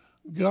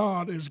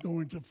 God is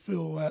going to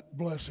fill that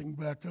blessing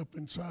back up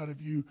inside of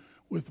you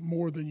with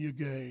more than you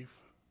gave.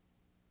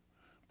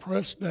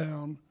 Pressed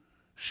down,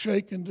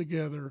 shaken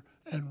together,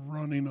 and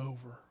running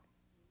over.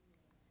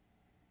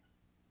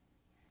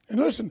 And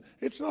listen,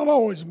 it's not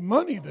always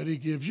money that he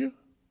gives you,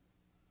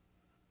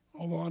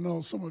 although I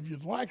know some of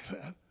you'd like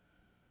that.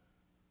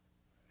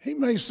 He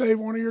may save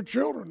one of your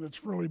children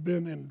that's really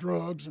been in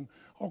drugs and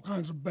all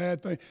kinds of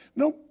bad things.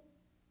 No,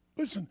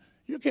 listen,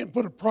 you can't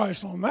put a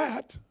price on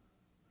that.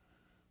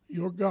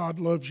 Your God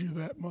loves you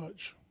that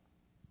much.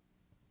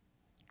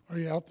 Are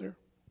you out there?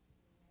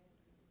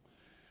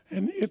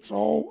 And it's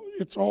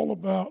all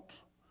about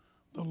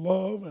the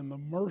love and the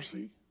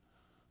mercy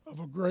of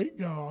a great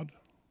God.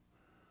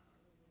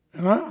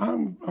 And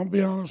I'll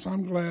be honest,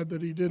 I'm glad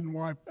that he didn't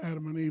wipe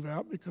Adam and Eve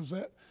out, because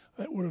that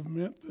would have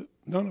meant that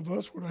none of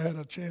us would have had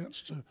a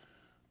chance to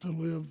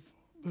live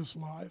this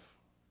life.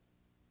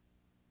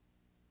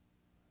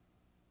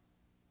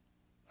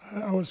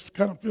 I was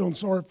kind of feeling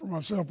sorry for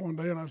myself one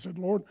day, and I said,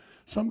 Lord,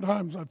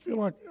 sometimes I feel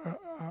like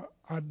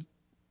I'm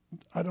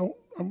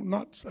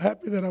not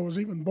happy that I was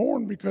even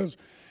born, because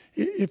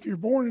if you're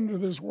born into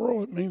this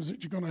world, it means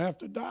that you're going to have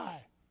to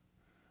die.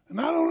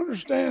 And I don't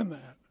understand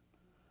that.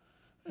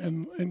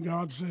 And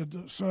God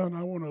said, son,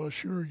 I want to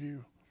assure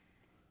you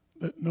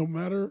that no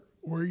matter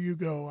where you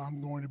go, I'm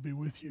going to be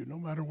with you. No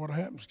matter what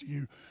happens to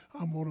you,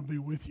 I'm going to be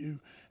with you.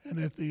 And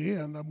at the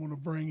end, I'm going to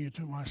bring you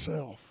to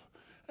myself.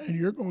 And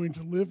you're going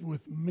to live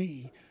with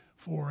me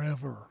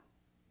forever.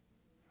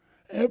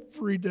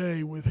 Every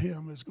day with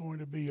him is going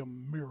to be a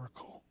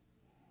miracle.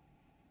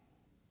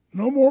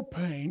 No more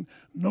pain,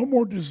 no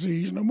more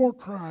disease, no more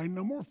crying,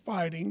 no more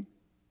fighting.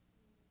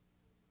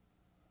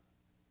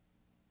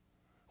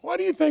 Why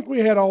do you think we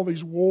had all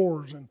these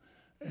wars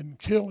and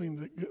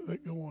killing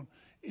that go on?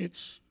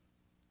 It's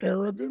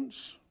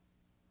arrogance.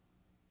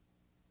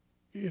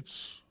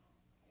 It's,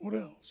 what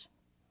else?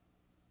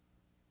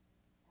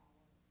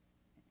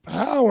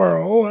 Power.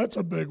 Oh, that's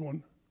a big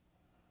one.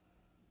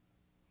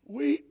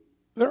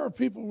 There are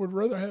people who would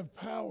rather have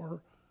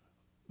power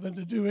than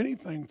to do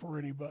anything for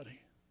anybody.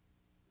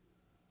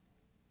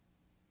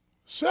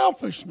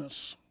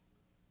 Selfishness.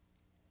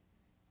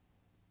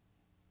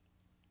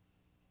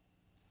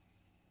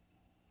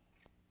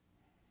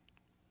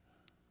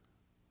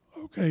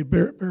 Okay,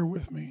 bear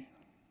with me.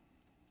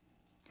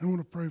 I want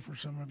to pray for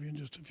some of you in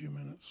just a few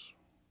minutes.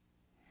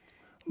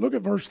 Look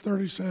at verse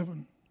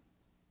 37.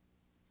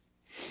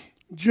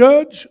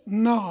 Judge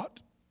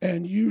not,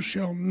 and you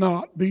shall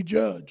not be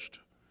judged.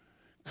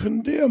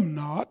 Condemn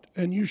not,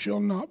 and you shall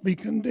not be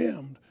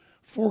condemned.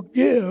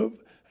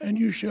 Forgive, and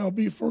you shall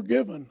be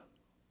forgiven.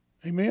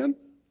 Amen?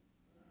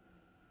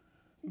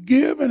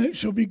 Give, and it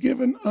shall be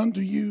given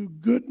unto you,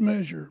 good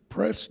measure,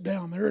 pressed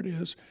down, there it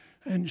is,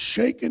 and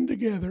shaken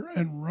together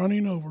and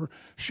running over,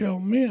 shall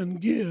men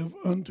give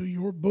unto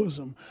your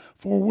bosom.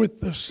 For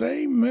with the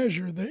same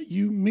measure that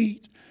you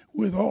mete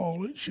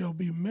withal, it shall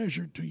be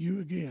measured to you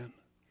again.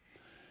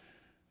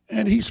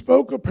 And he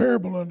spoke a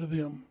parable unto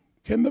them.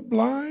 Can the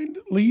blind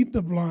lead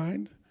the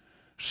blind?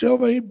 Shall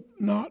they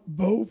not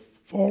both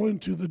fall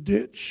into the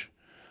ditch?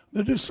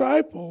 The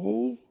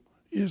disciple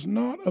is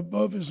not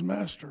above his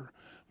master,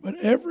 but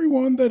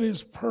everyone that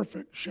is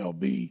perfect shall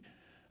be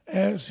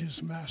as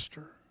his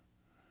master.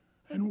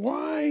 And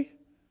why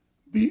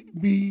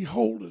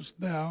beholdest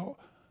thou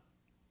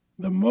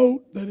The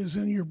mote that is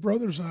in your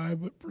brother's eye,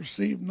 but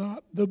perceive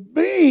not the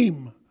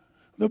beam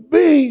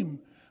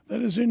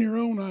that is in your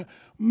own eye.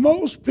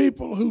 Most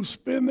people who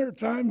spend their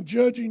time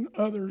judging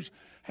others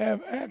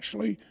have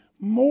actually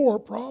more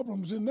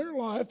problems in their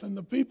life than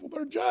the people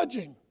they're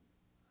judging.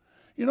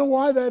 You know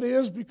why that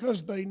is?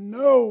 Because they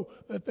know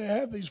that they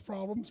have these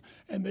problems,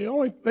 and they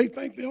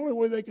think the only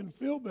way they can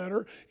feel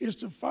better is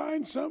to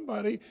find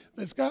somebody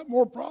that's got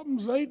more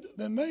problems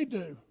than they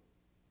do.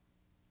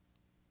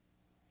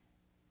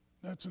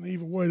 That's an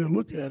evil way to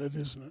look at it,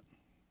 isn't it?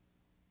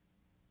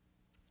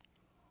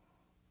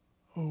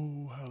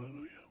 Oh,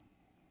 hallelujah.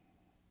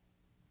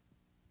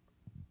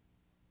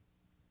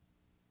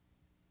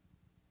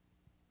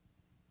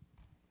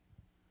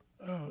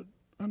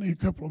 I need a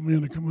couple of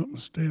men to come up and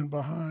stand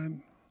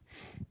behind.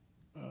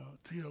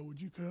 Tio,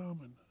 would you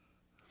come? And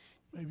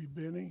maybe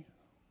Benny.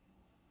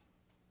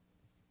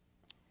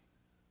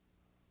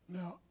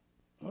 Now,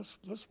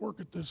 let's work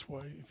it this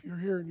way. If you're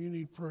here and you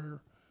need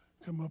prayer,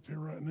 come up here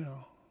right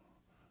now.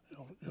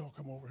 Y'all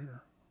come over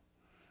here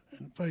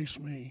and face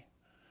me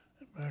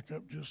and back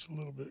up just a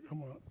little bit.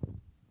 Come on.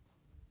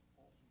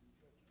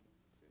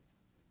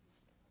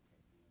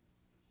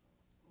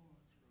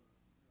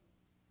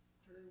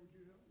 Terry, would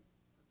you help me?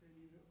 Or can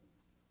you help me?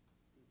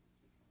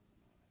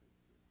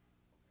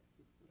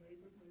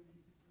 David, maybe you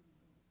can turn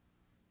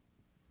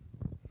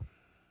it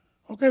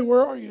on. Okay,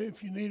 where are you?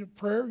 If you need a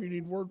prayer, you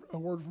need a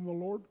word from the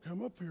Lord,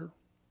 come up here.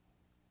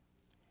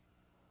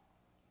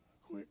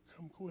 Quick,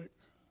 come quick.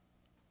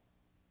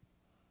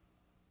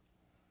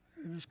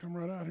 You just come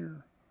right out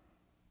here.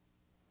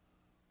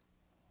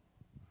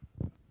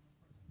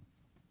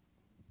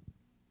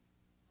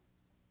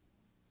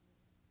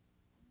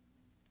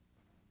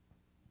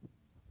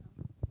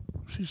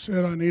 She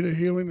said, I need a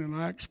healing, and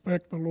I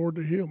expect the Lord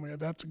to heal me.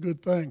 That's a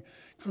good thing.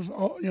 Because,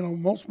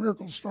 most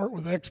miracles start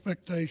with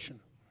expectation.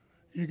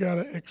 You got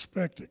to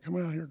expect it. Come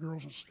out here,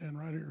 girls, and stand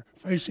right here,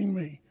 facing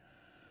me.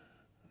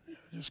 Yeah,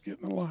 just get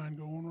in the line,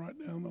 going right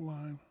down the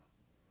line.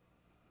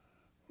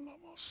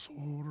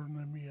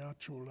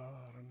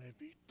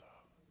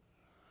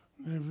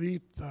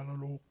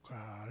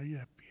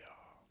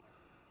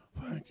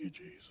 Thank you,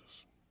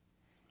 Jesus.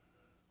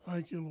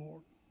 Thank you,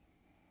 Lord.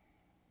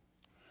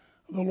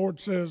 The Lord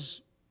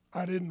says,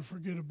 I didn't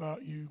forget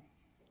about you.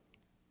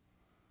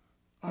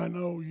 I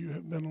know you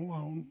have been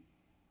alone.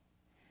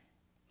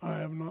 I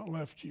have not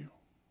left you.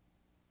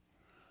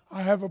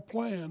 I have a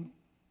plan.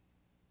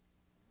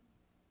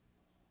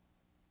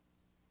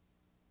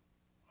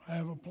 I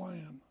have a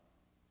plan.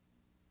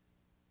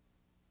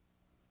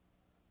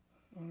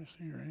 Let me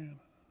see your hand.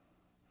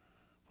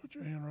 Put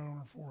your hand right on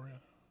her forehead.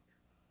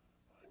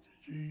 Thank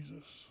you,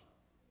 Jesus.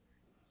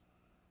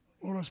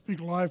 Lord, I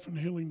speak life and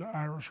healing to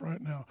Iris right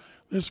now.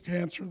 This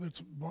cancer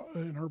that's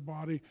in her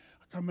body,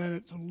 I command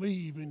it to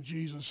leave in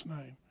Jesus'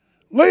 name.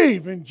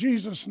 Leave in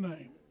Jesus'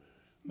 name.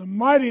 In the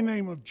mighty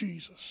name of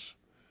Jesus.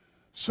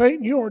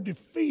 Satan, you are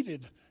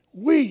defeated.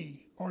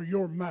 We are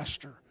your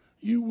master.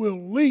 You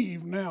will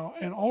leave now,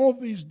 and all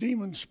of these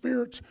demon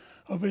spirits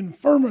of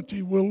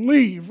infirmity will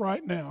leave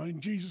right now in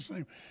Jesus'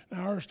 name.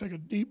 Now, Iris, take a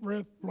deep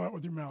breath, blow it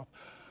with your mouth.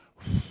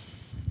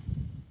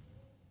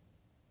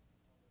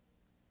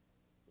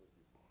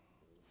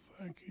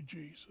 Thank you,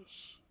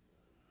 Jesus.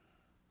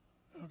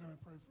 How can I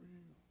pray for you?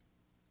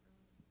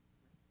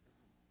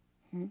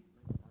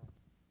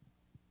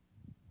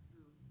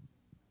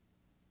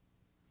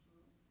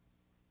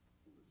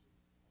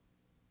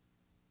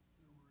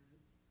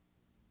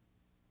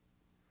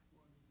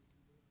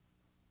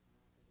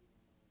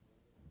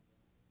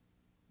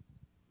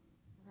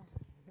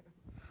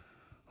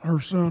 Her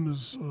son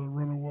has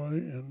run away,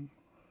 and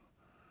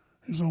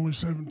he's only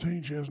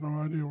 17. She has no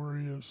idea where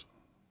he is.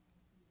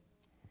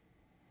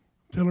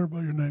 Tell her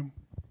about your name.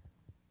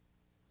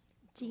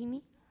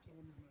 Jeannie.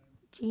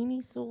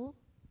 Jeannie Sewell.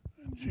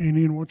 And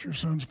Jeannie, and what's your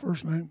son's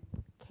first name?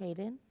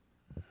 Caden.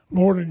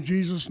 Lord, in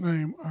Jesus'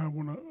 name, I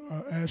want to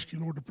ask you,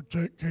 Lord, to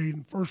protect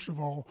Caden. First of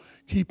all,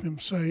 keep him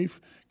safe.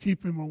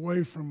 Keep him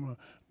away from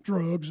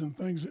drugs and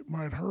things that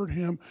might hurt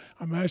him.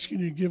 I'm asking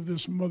you to give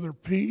this mother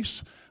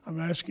peace. I'm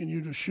asking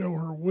you to show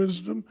her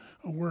wisdom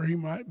of where he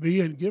might be,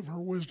 and give her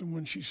wisdom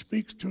when she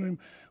speaks to him,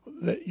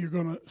 that you're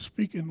going to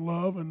speak in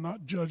love and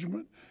not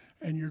judgment,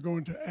 and you're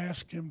going to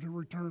ask him to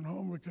return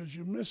home because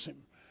you miss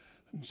him.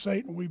 And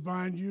Satan, we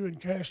bind you and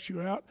cast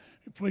you out.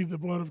 You plead the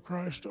blood of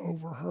Christ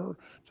over her.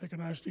 Take a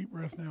nice deep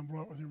breath now and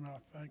blow it with your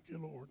mouth. Thank you,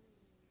 Lord.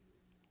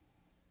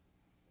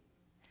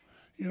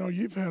 You know,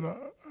 you've had I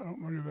don't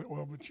know you that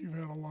well, but you've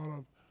had a lot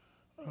of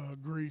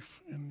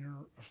grief in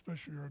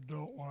especially your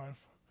adult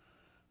life,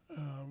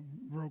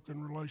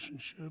 broken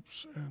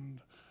relationships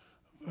and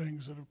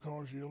things that have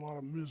caused you a lot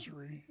of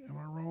misery. Am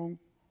I wrong?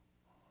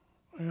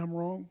 I am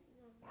wrong?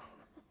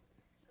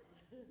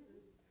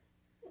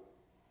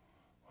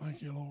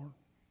 Thank you, Lord.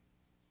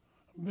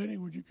 Benny,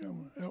 would you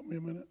come help me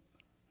a minute?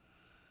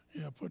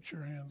 Yeah, put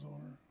your hands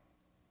on her.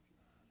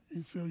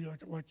 You feel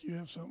like you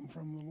have something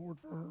from the Lord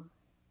for her?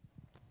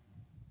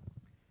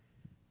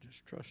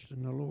 Just trust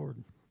in the Lord.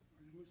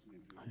 Are you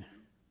listening to me?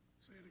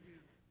 Say it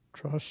again.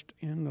 Trust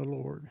in the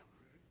Lord.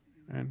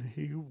 and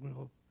He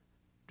will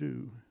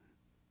do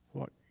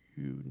what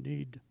you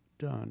need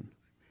done.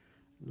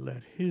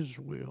 Let His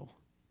will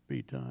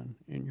be done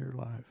in your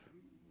life.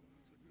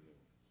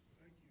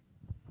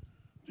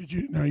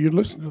 Now you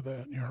listened to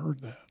that and you heard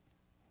that.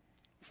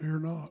 Fear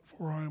not,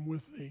 for I am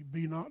with thee.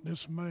 Be not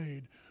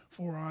dismayed,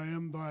 for I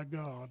am thy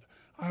God.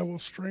 I will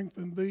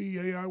strengthen thee,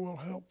 yea, I will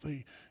help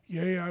thee.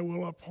 Yea, I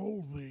will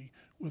uphold thee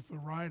with the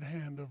right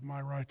hand of my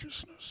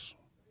righteousness.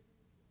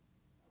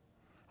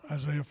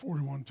 Isaiah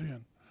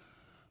 41:10.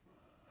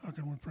 How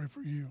can we pray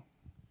for you?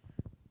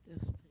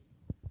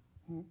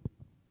 Hmm?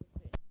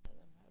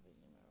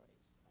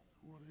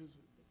 What is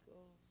it? It's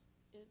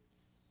just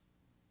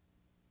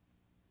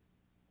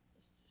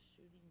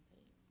shooting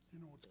pains. You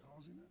know what's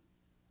causing it?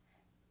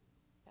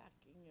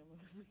 Packing and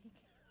moving.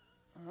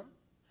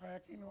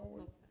 Packing all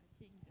week?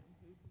 Packing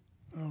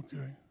and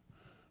moving. Okay.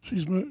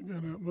 She's going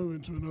to move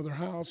into another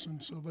house,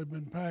 and so they've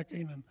been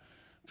packing, and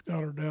it's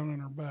got her down on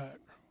her back.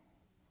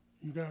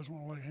 You guys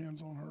want to lay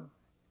hands on her?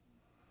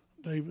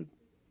 David,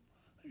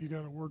 you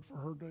got a word for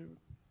her, David?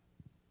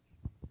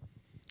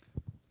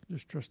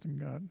 Just trust in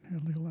God.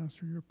 He'll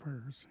answer your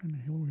prayers, and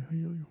He will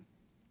heal you.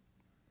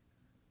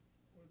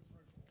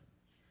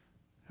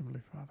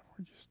 Heavenly Father,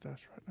 we just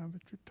ask right now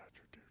that you touch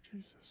her, dear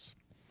Jesus.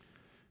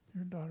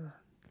 Your daughter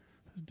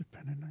is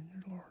dependent on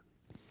you, Lord.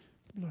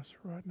 Bless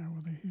her right now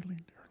with a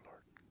healing, dear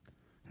Lord,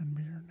 and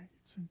meet her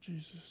needs. In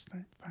Jesus'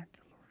 name, thank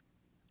you,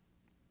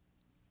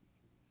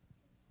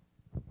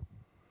 Lord.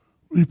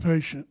 Be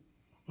patient.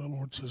 The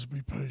Lord says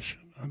be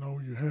patient. I know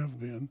you have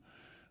been,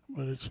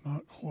 but it's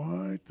not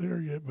quite there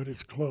yet, but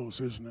it's close,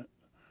 isn't it?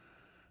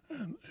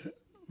 And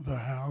the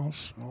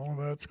house and all of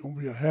that's going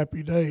to be a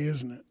happy day,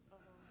 isn't it?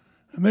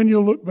 And then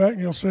you'll look back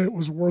and you'll say it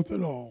was worth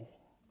it all.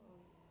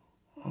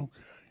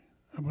 Okay.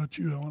 How about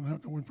you, Ellen? How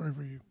can we pray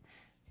for you?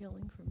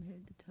 Healing from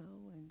head to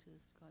toe and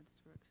just God's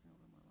direction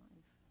over my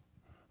life.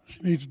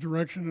 She needs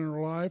direction in her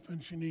life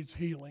and she needs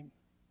healing.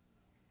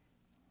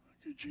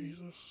 Thank you,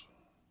 Jesus.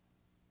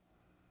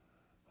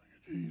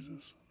 Thank you,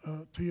 Jesus.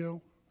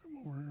 TL, come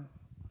over here.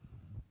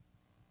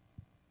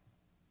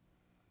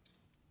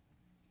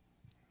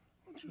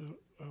 Why don't you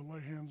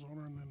lay hands on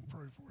her and then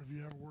pray for her. If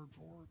you have a word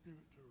for her, give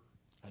it to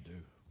her. I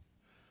do.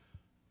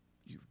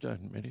 You've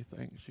done many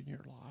things in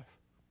your life.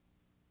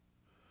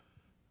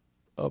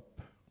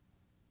 Up,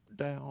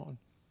 down.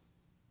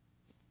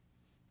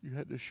 You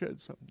had to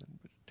shed something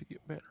to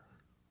get better.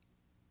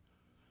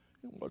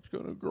 And what's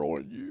going to grow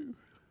in you?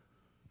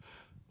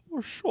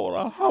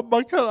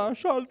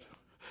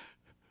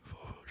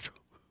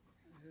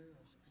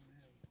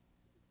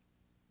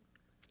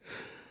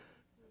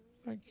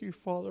 Thank you,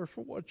 Father,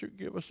 for what you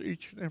give us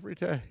each and every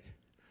day.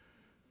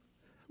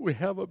 We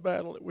have a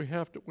battle that we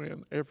have to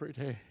win every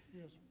day.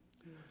 Yes.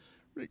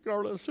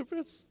 Regardless if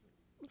it's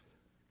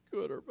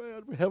good or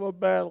bad, we have a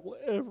battle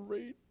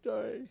every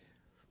day.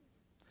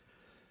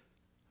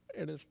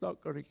 And it's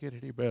not going to get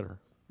any better,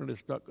 and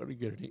it's not going to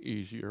get any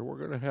easier. We're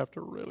going to have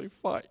to really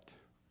fight.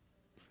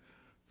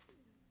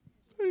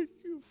 Thank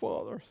you,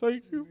 Father.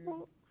 Thank you,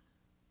 Father.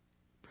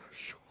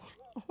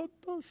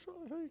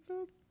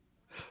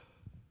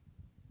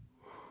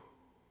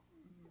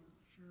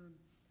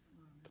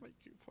 Thank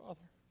you,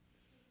 Father.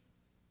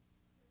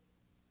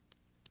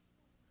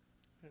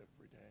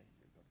 Every day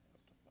you're going to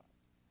have to fight.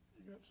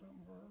 You got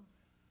something for her?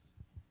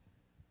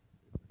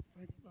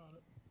 Think about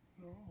it.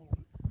 No, hold it.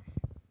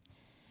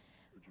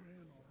 Put your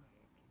hand on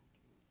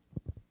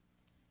her.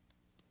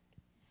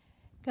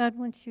 God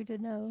wants you to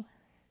know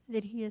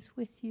that He is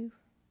with you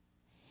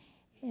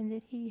and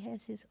that He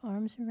has His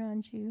arms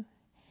around you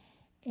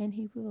and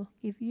He will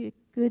give you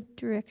good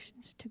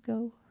directions to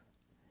go.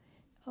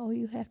 All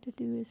you have to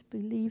do is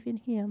believe in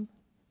Him.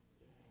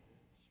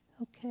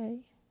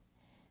 Okay?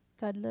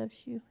 God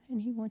loves you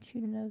and He wants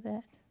you to know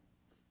that.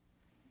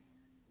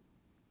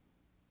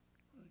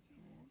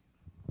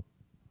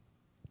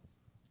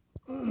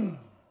 Did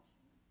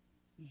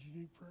you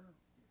need prayer?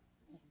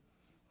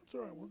 That's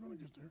all right. We're going to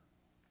get there.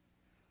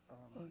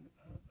 How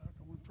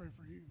can we pray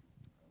for you?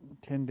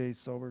 10 days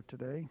sober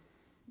today.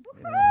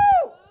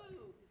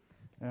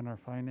 And our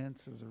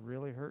finances are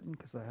really hurting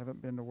because I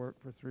haven't been to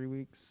work for 3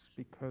 weeks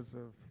because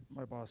of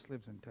my boss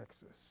lives in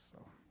Texas.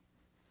 So.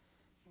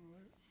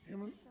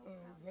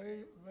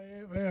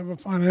 They have a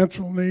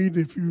financial need.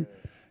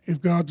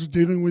 If God's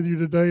dealing with you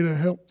today to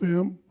help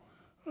them,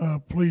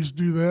 please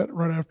do that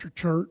right after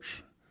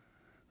church.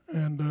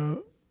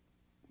 And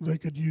they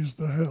could use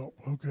the help,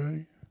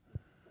 okay?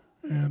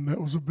 And that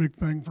was a big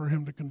thing for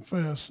him to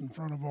confess in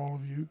front of all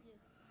of you.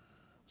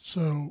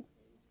 So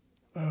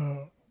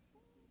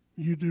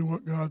you do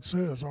what God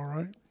says, all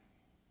right?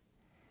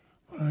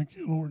 Thank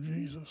you, Lord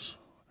Jesus.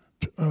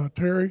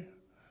 Terry,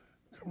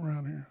 come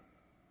around here.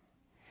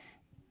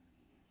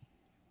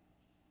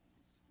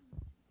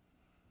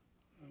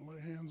 And lay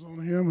hands on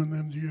him, and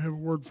then do you have a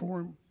word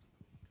for him?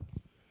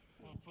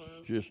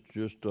 Just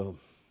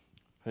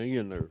hang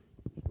in there.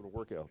 It's going to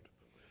work out.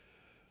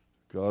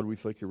 God, we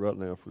thank you right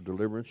now for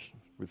deliverance.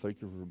 We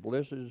thank you for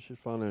blessing his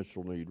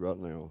financial need right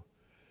now.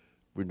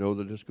 We know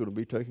that it's going to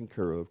be taken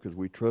care of because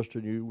we trust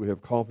in you. We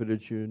have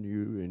confidence in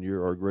you, and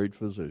you're our great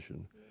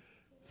physician.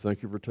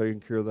 Thank you for taking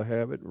care of the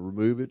habit and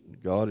remove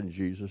it. God, in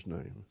Jesus'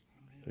 name.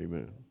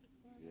 Amen.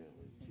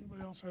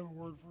 Anybody else have a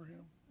word for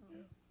him?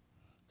 Yeah.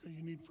 Okay,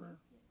 you need prayer?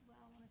 Well,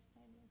 I want to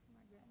stand in for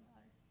my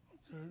granddaughter,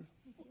 Okay.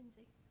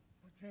 Mackenzie.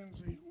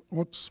 Mackenzie,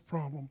 what's the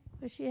problem?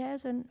 Well, she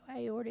has an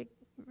aortic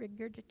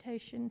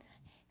regurgitation.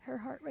 Her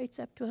heart rate's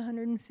up to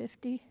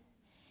 150.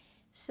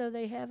 So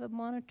they have a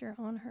monitor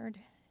on her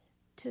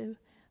to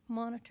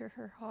monitor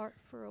her heart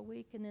for a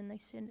week, and then they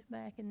send it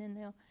back, and then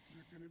they'll...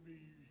 Can it be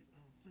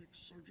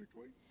fixed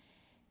surgically?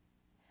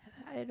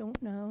 I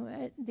don't know.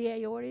 The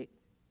aortic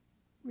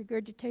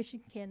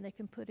regurgitation they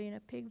can put in a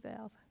pig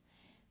valve,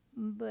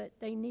 but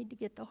they need to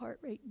get the heart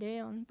rate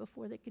down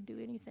before they could do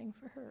anything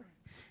for her.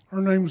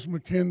 Her name's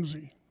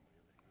Mackenzie.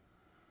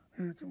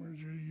 Here, come here,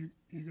 Judy.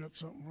 You got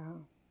something for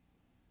her?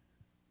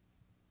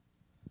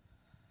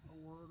 A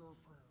word or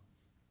prayer?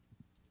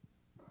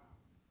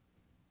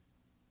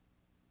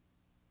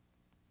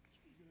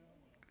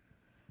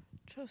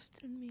 Trust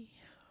in me.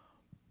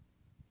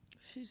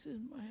 She's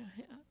in my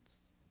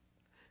hands.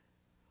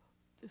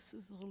 This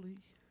is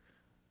only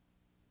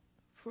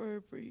for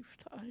a brief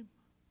time.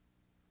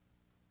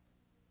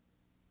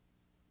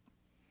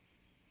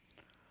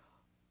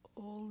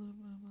 We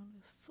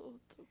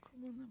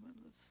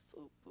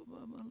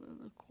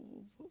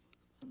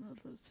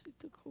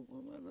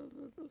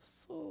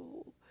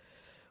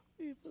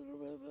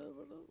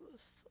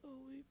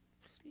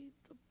plead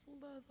the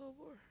blood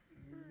over her.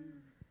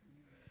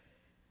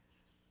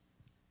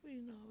 We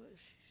know that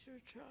she's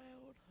your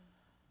child.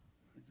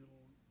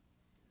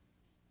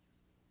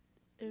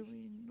 And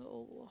we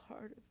know the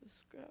heart of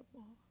his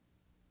grandma.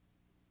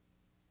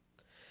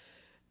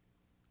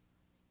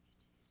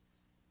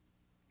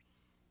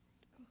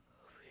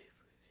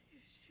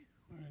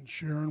 And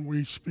Sharon,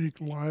 we speak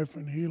life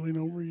and healing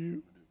over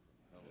you.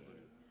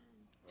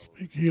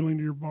 Speak healing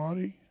to your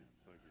body.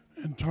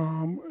 And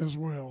Tom as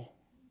well.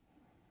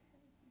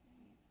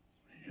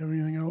 You have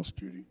anything else,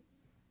 Judy?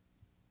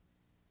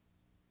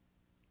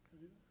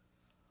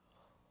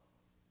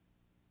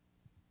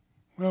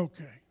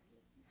 Okay.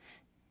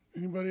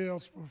 Anybody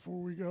else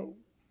before we go?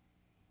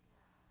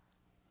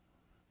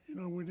 You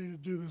know, we need to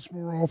do this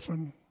more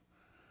often.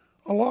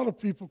 A lot of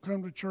people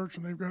come to church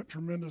and they've got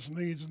tremendous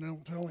needs and they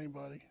don't tell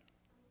anybody.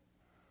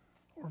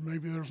 Or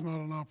maybe there's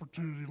not an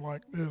opportunity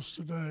like this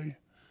today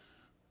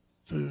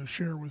to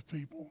share with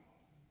people.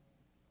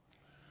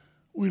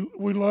 We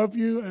love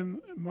you,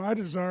 and my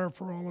desire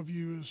for all of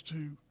you is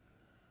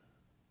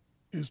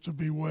to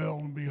be well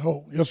and be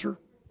whole. Yes, sir?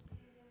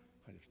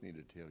 I just need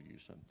to tell you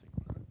something.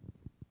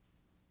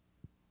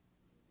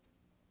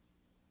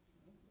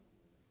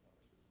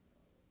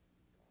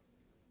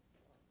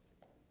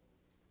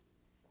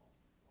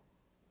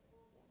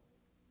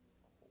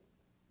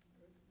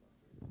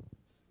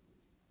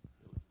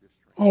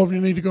 All of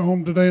you need to go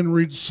home today and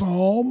read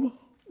Psalm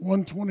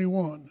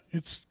 121.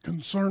 It's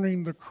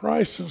concerning the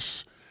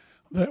crisis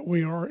that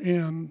we are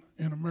in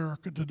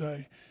America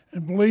today.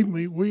 And believe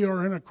me, we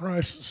are in a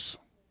crisis.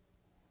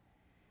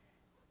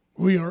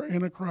 We are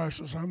in a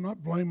crisis. I'm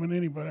not blaming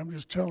anybody. I'm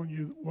just telling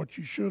you what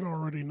you should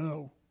already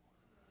know.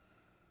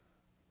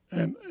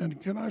 And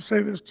can I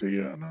say this to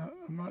you? And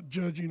I'm not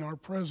judging our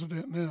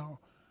president now,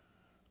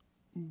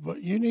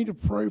 but you need to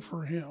pray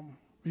for him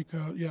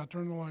because,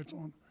 turn the lights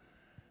on.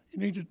 You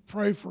need to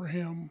pray for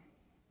him.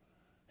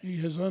 He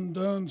has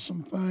undone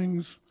some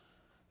things,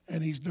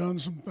 and he's done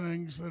some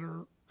things that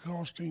are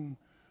costing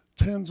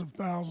tens of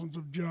thousands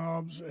of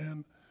jobs,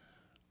 and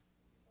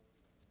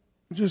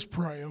just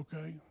pray,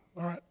 okay?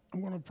 All right, I'm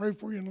going to pray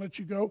for you and let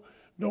you go.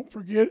 Don't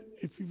forget,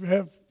 if you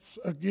have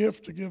a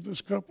gift to give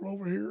this couple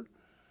over here,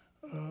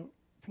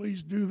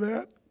 please do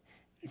that.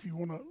 If you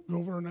want to go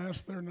over and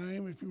ask their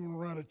name, if you want to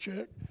write a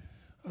check,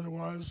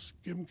 otherwise,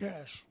 give them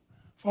cash.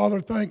 Father,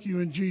 thank you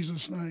in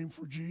Jesus' name,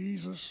 for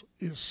Jesus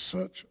is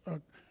such a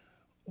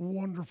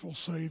wonderful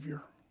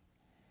Savior.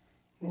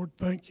 Lord,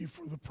 thank you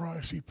for the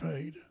price he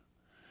paid.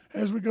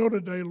 As we go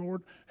today,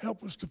 Lord,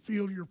 help us to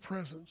feel your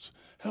presence.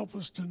 Help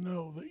us to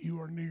know that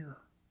you are near.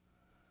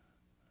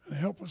 And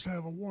help us to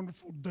have a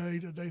wonderful day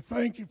today.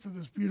 Thank you for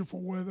this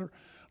beautiful weather.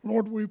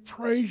 Lord, we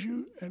praise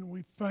you and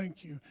we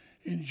thank you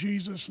in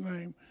Jesus'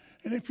 name.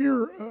 And if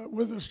you're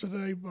with us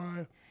today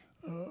by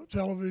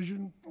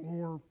television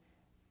or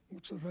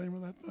what's the name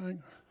of that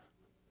thing?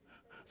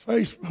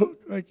 Facebook,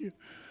 thank you.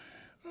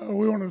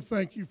 We want to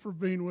thank you for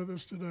being with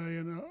us today,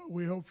 and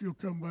we hope you'll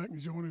come back and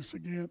join us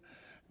again.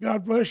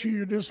 God bless you.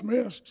 You're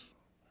dismissed.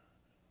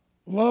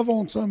 Love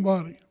on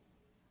somebody.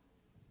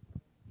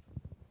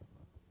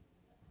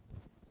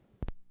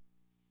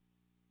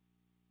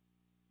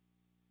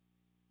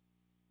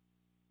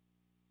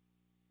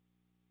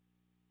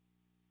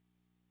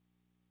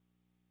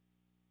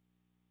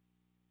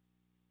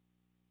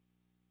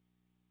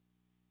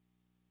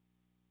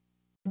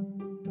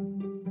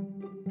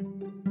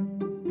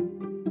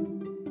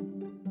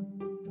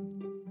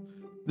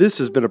 This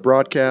has been a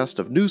broadcast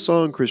of New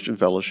Song Christian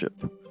Fellowship.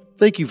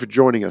 Thank you for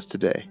joining us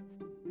today.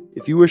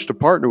 If you wish to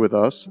partner with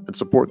us and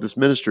support this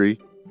ministry,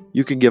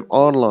 you can give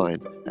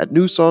online at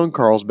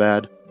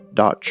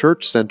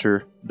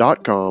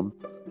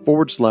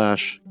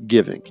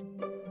newsongcarlsbad.churchcenter.com/giving.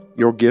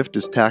 Your gift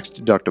is tax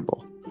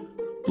deductible.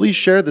 Please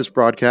share this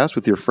broadcast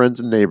with your friends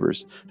and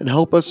neighbors and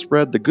help us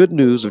spread the good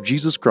news of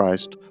Jesus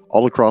Christ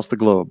all across the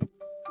globe.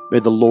 May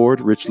the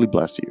Lord richly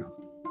bless you.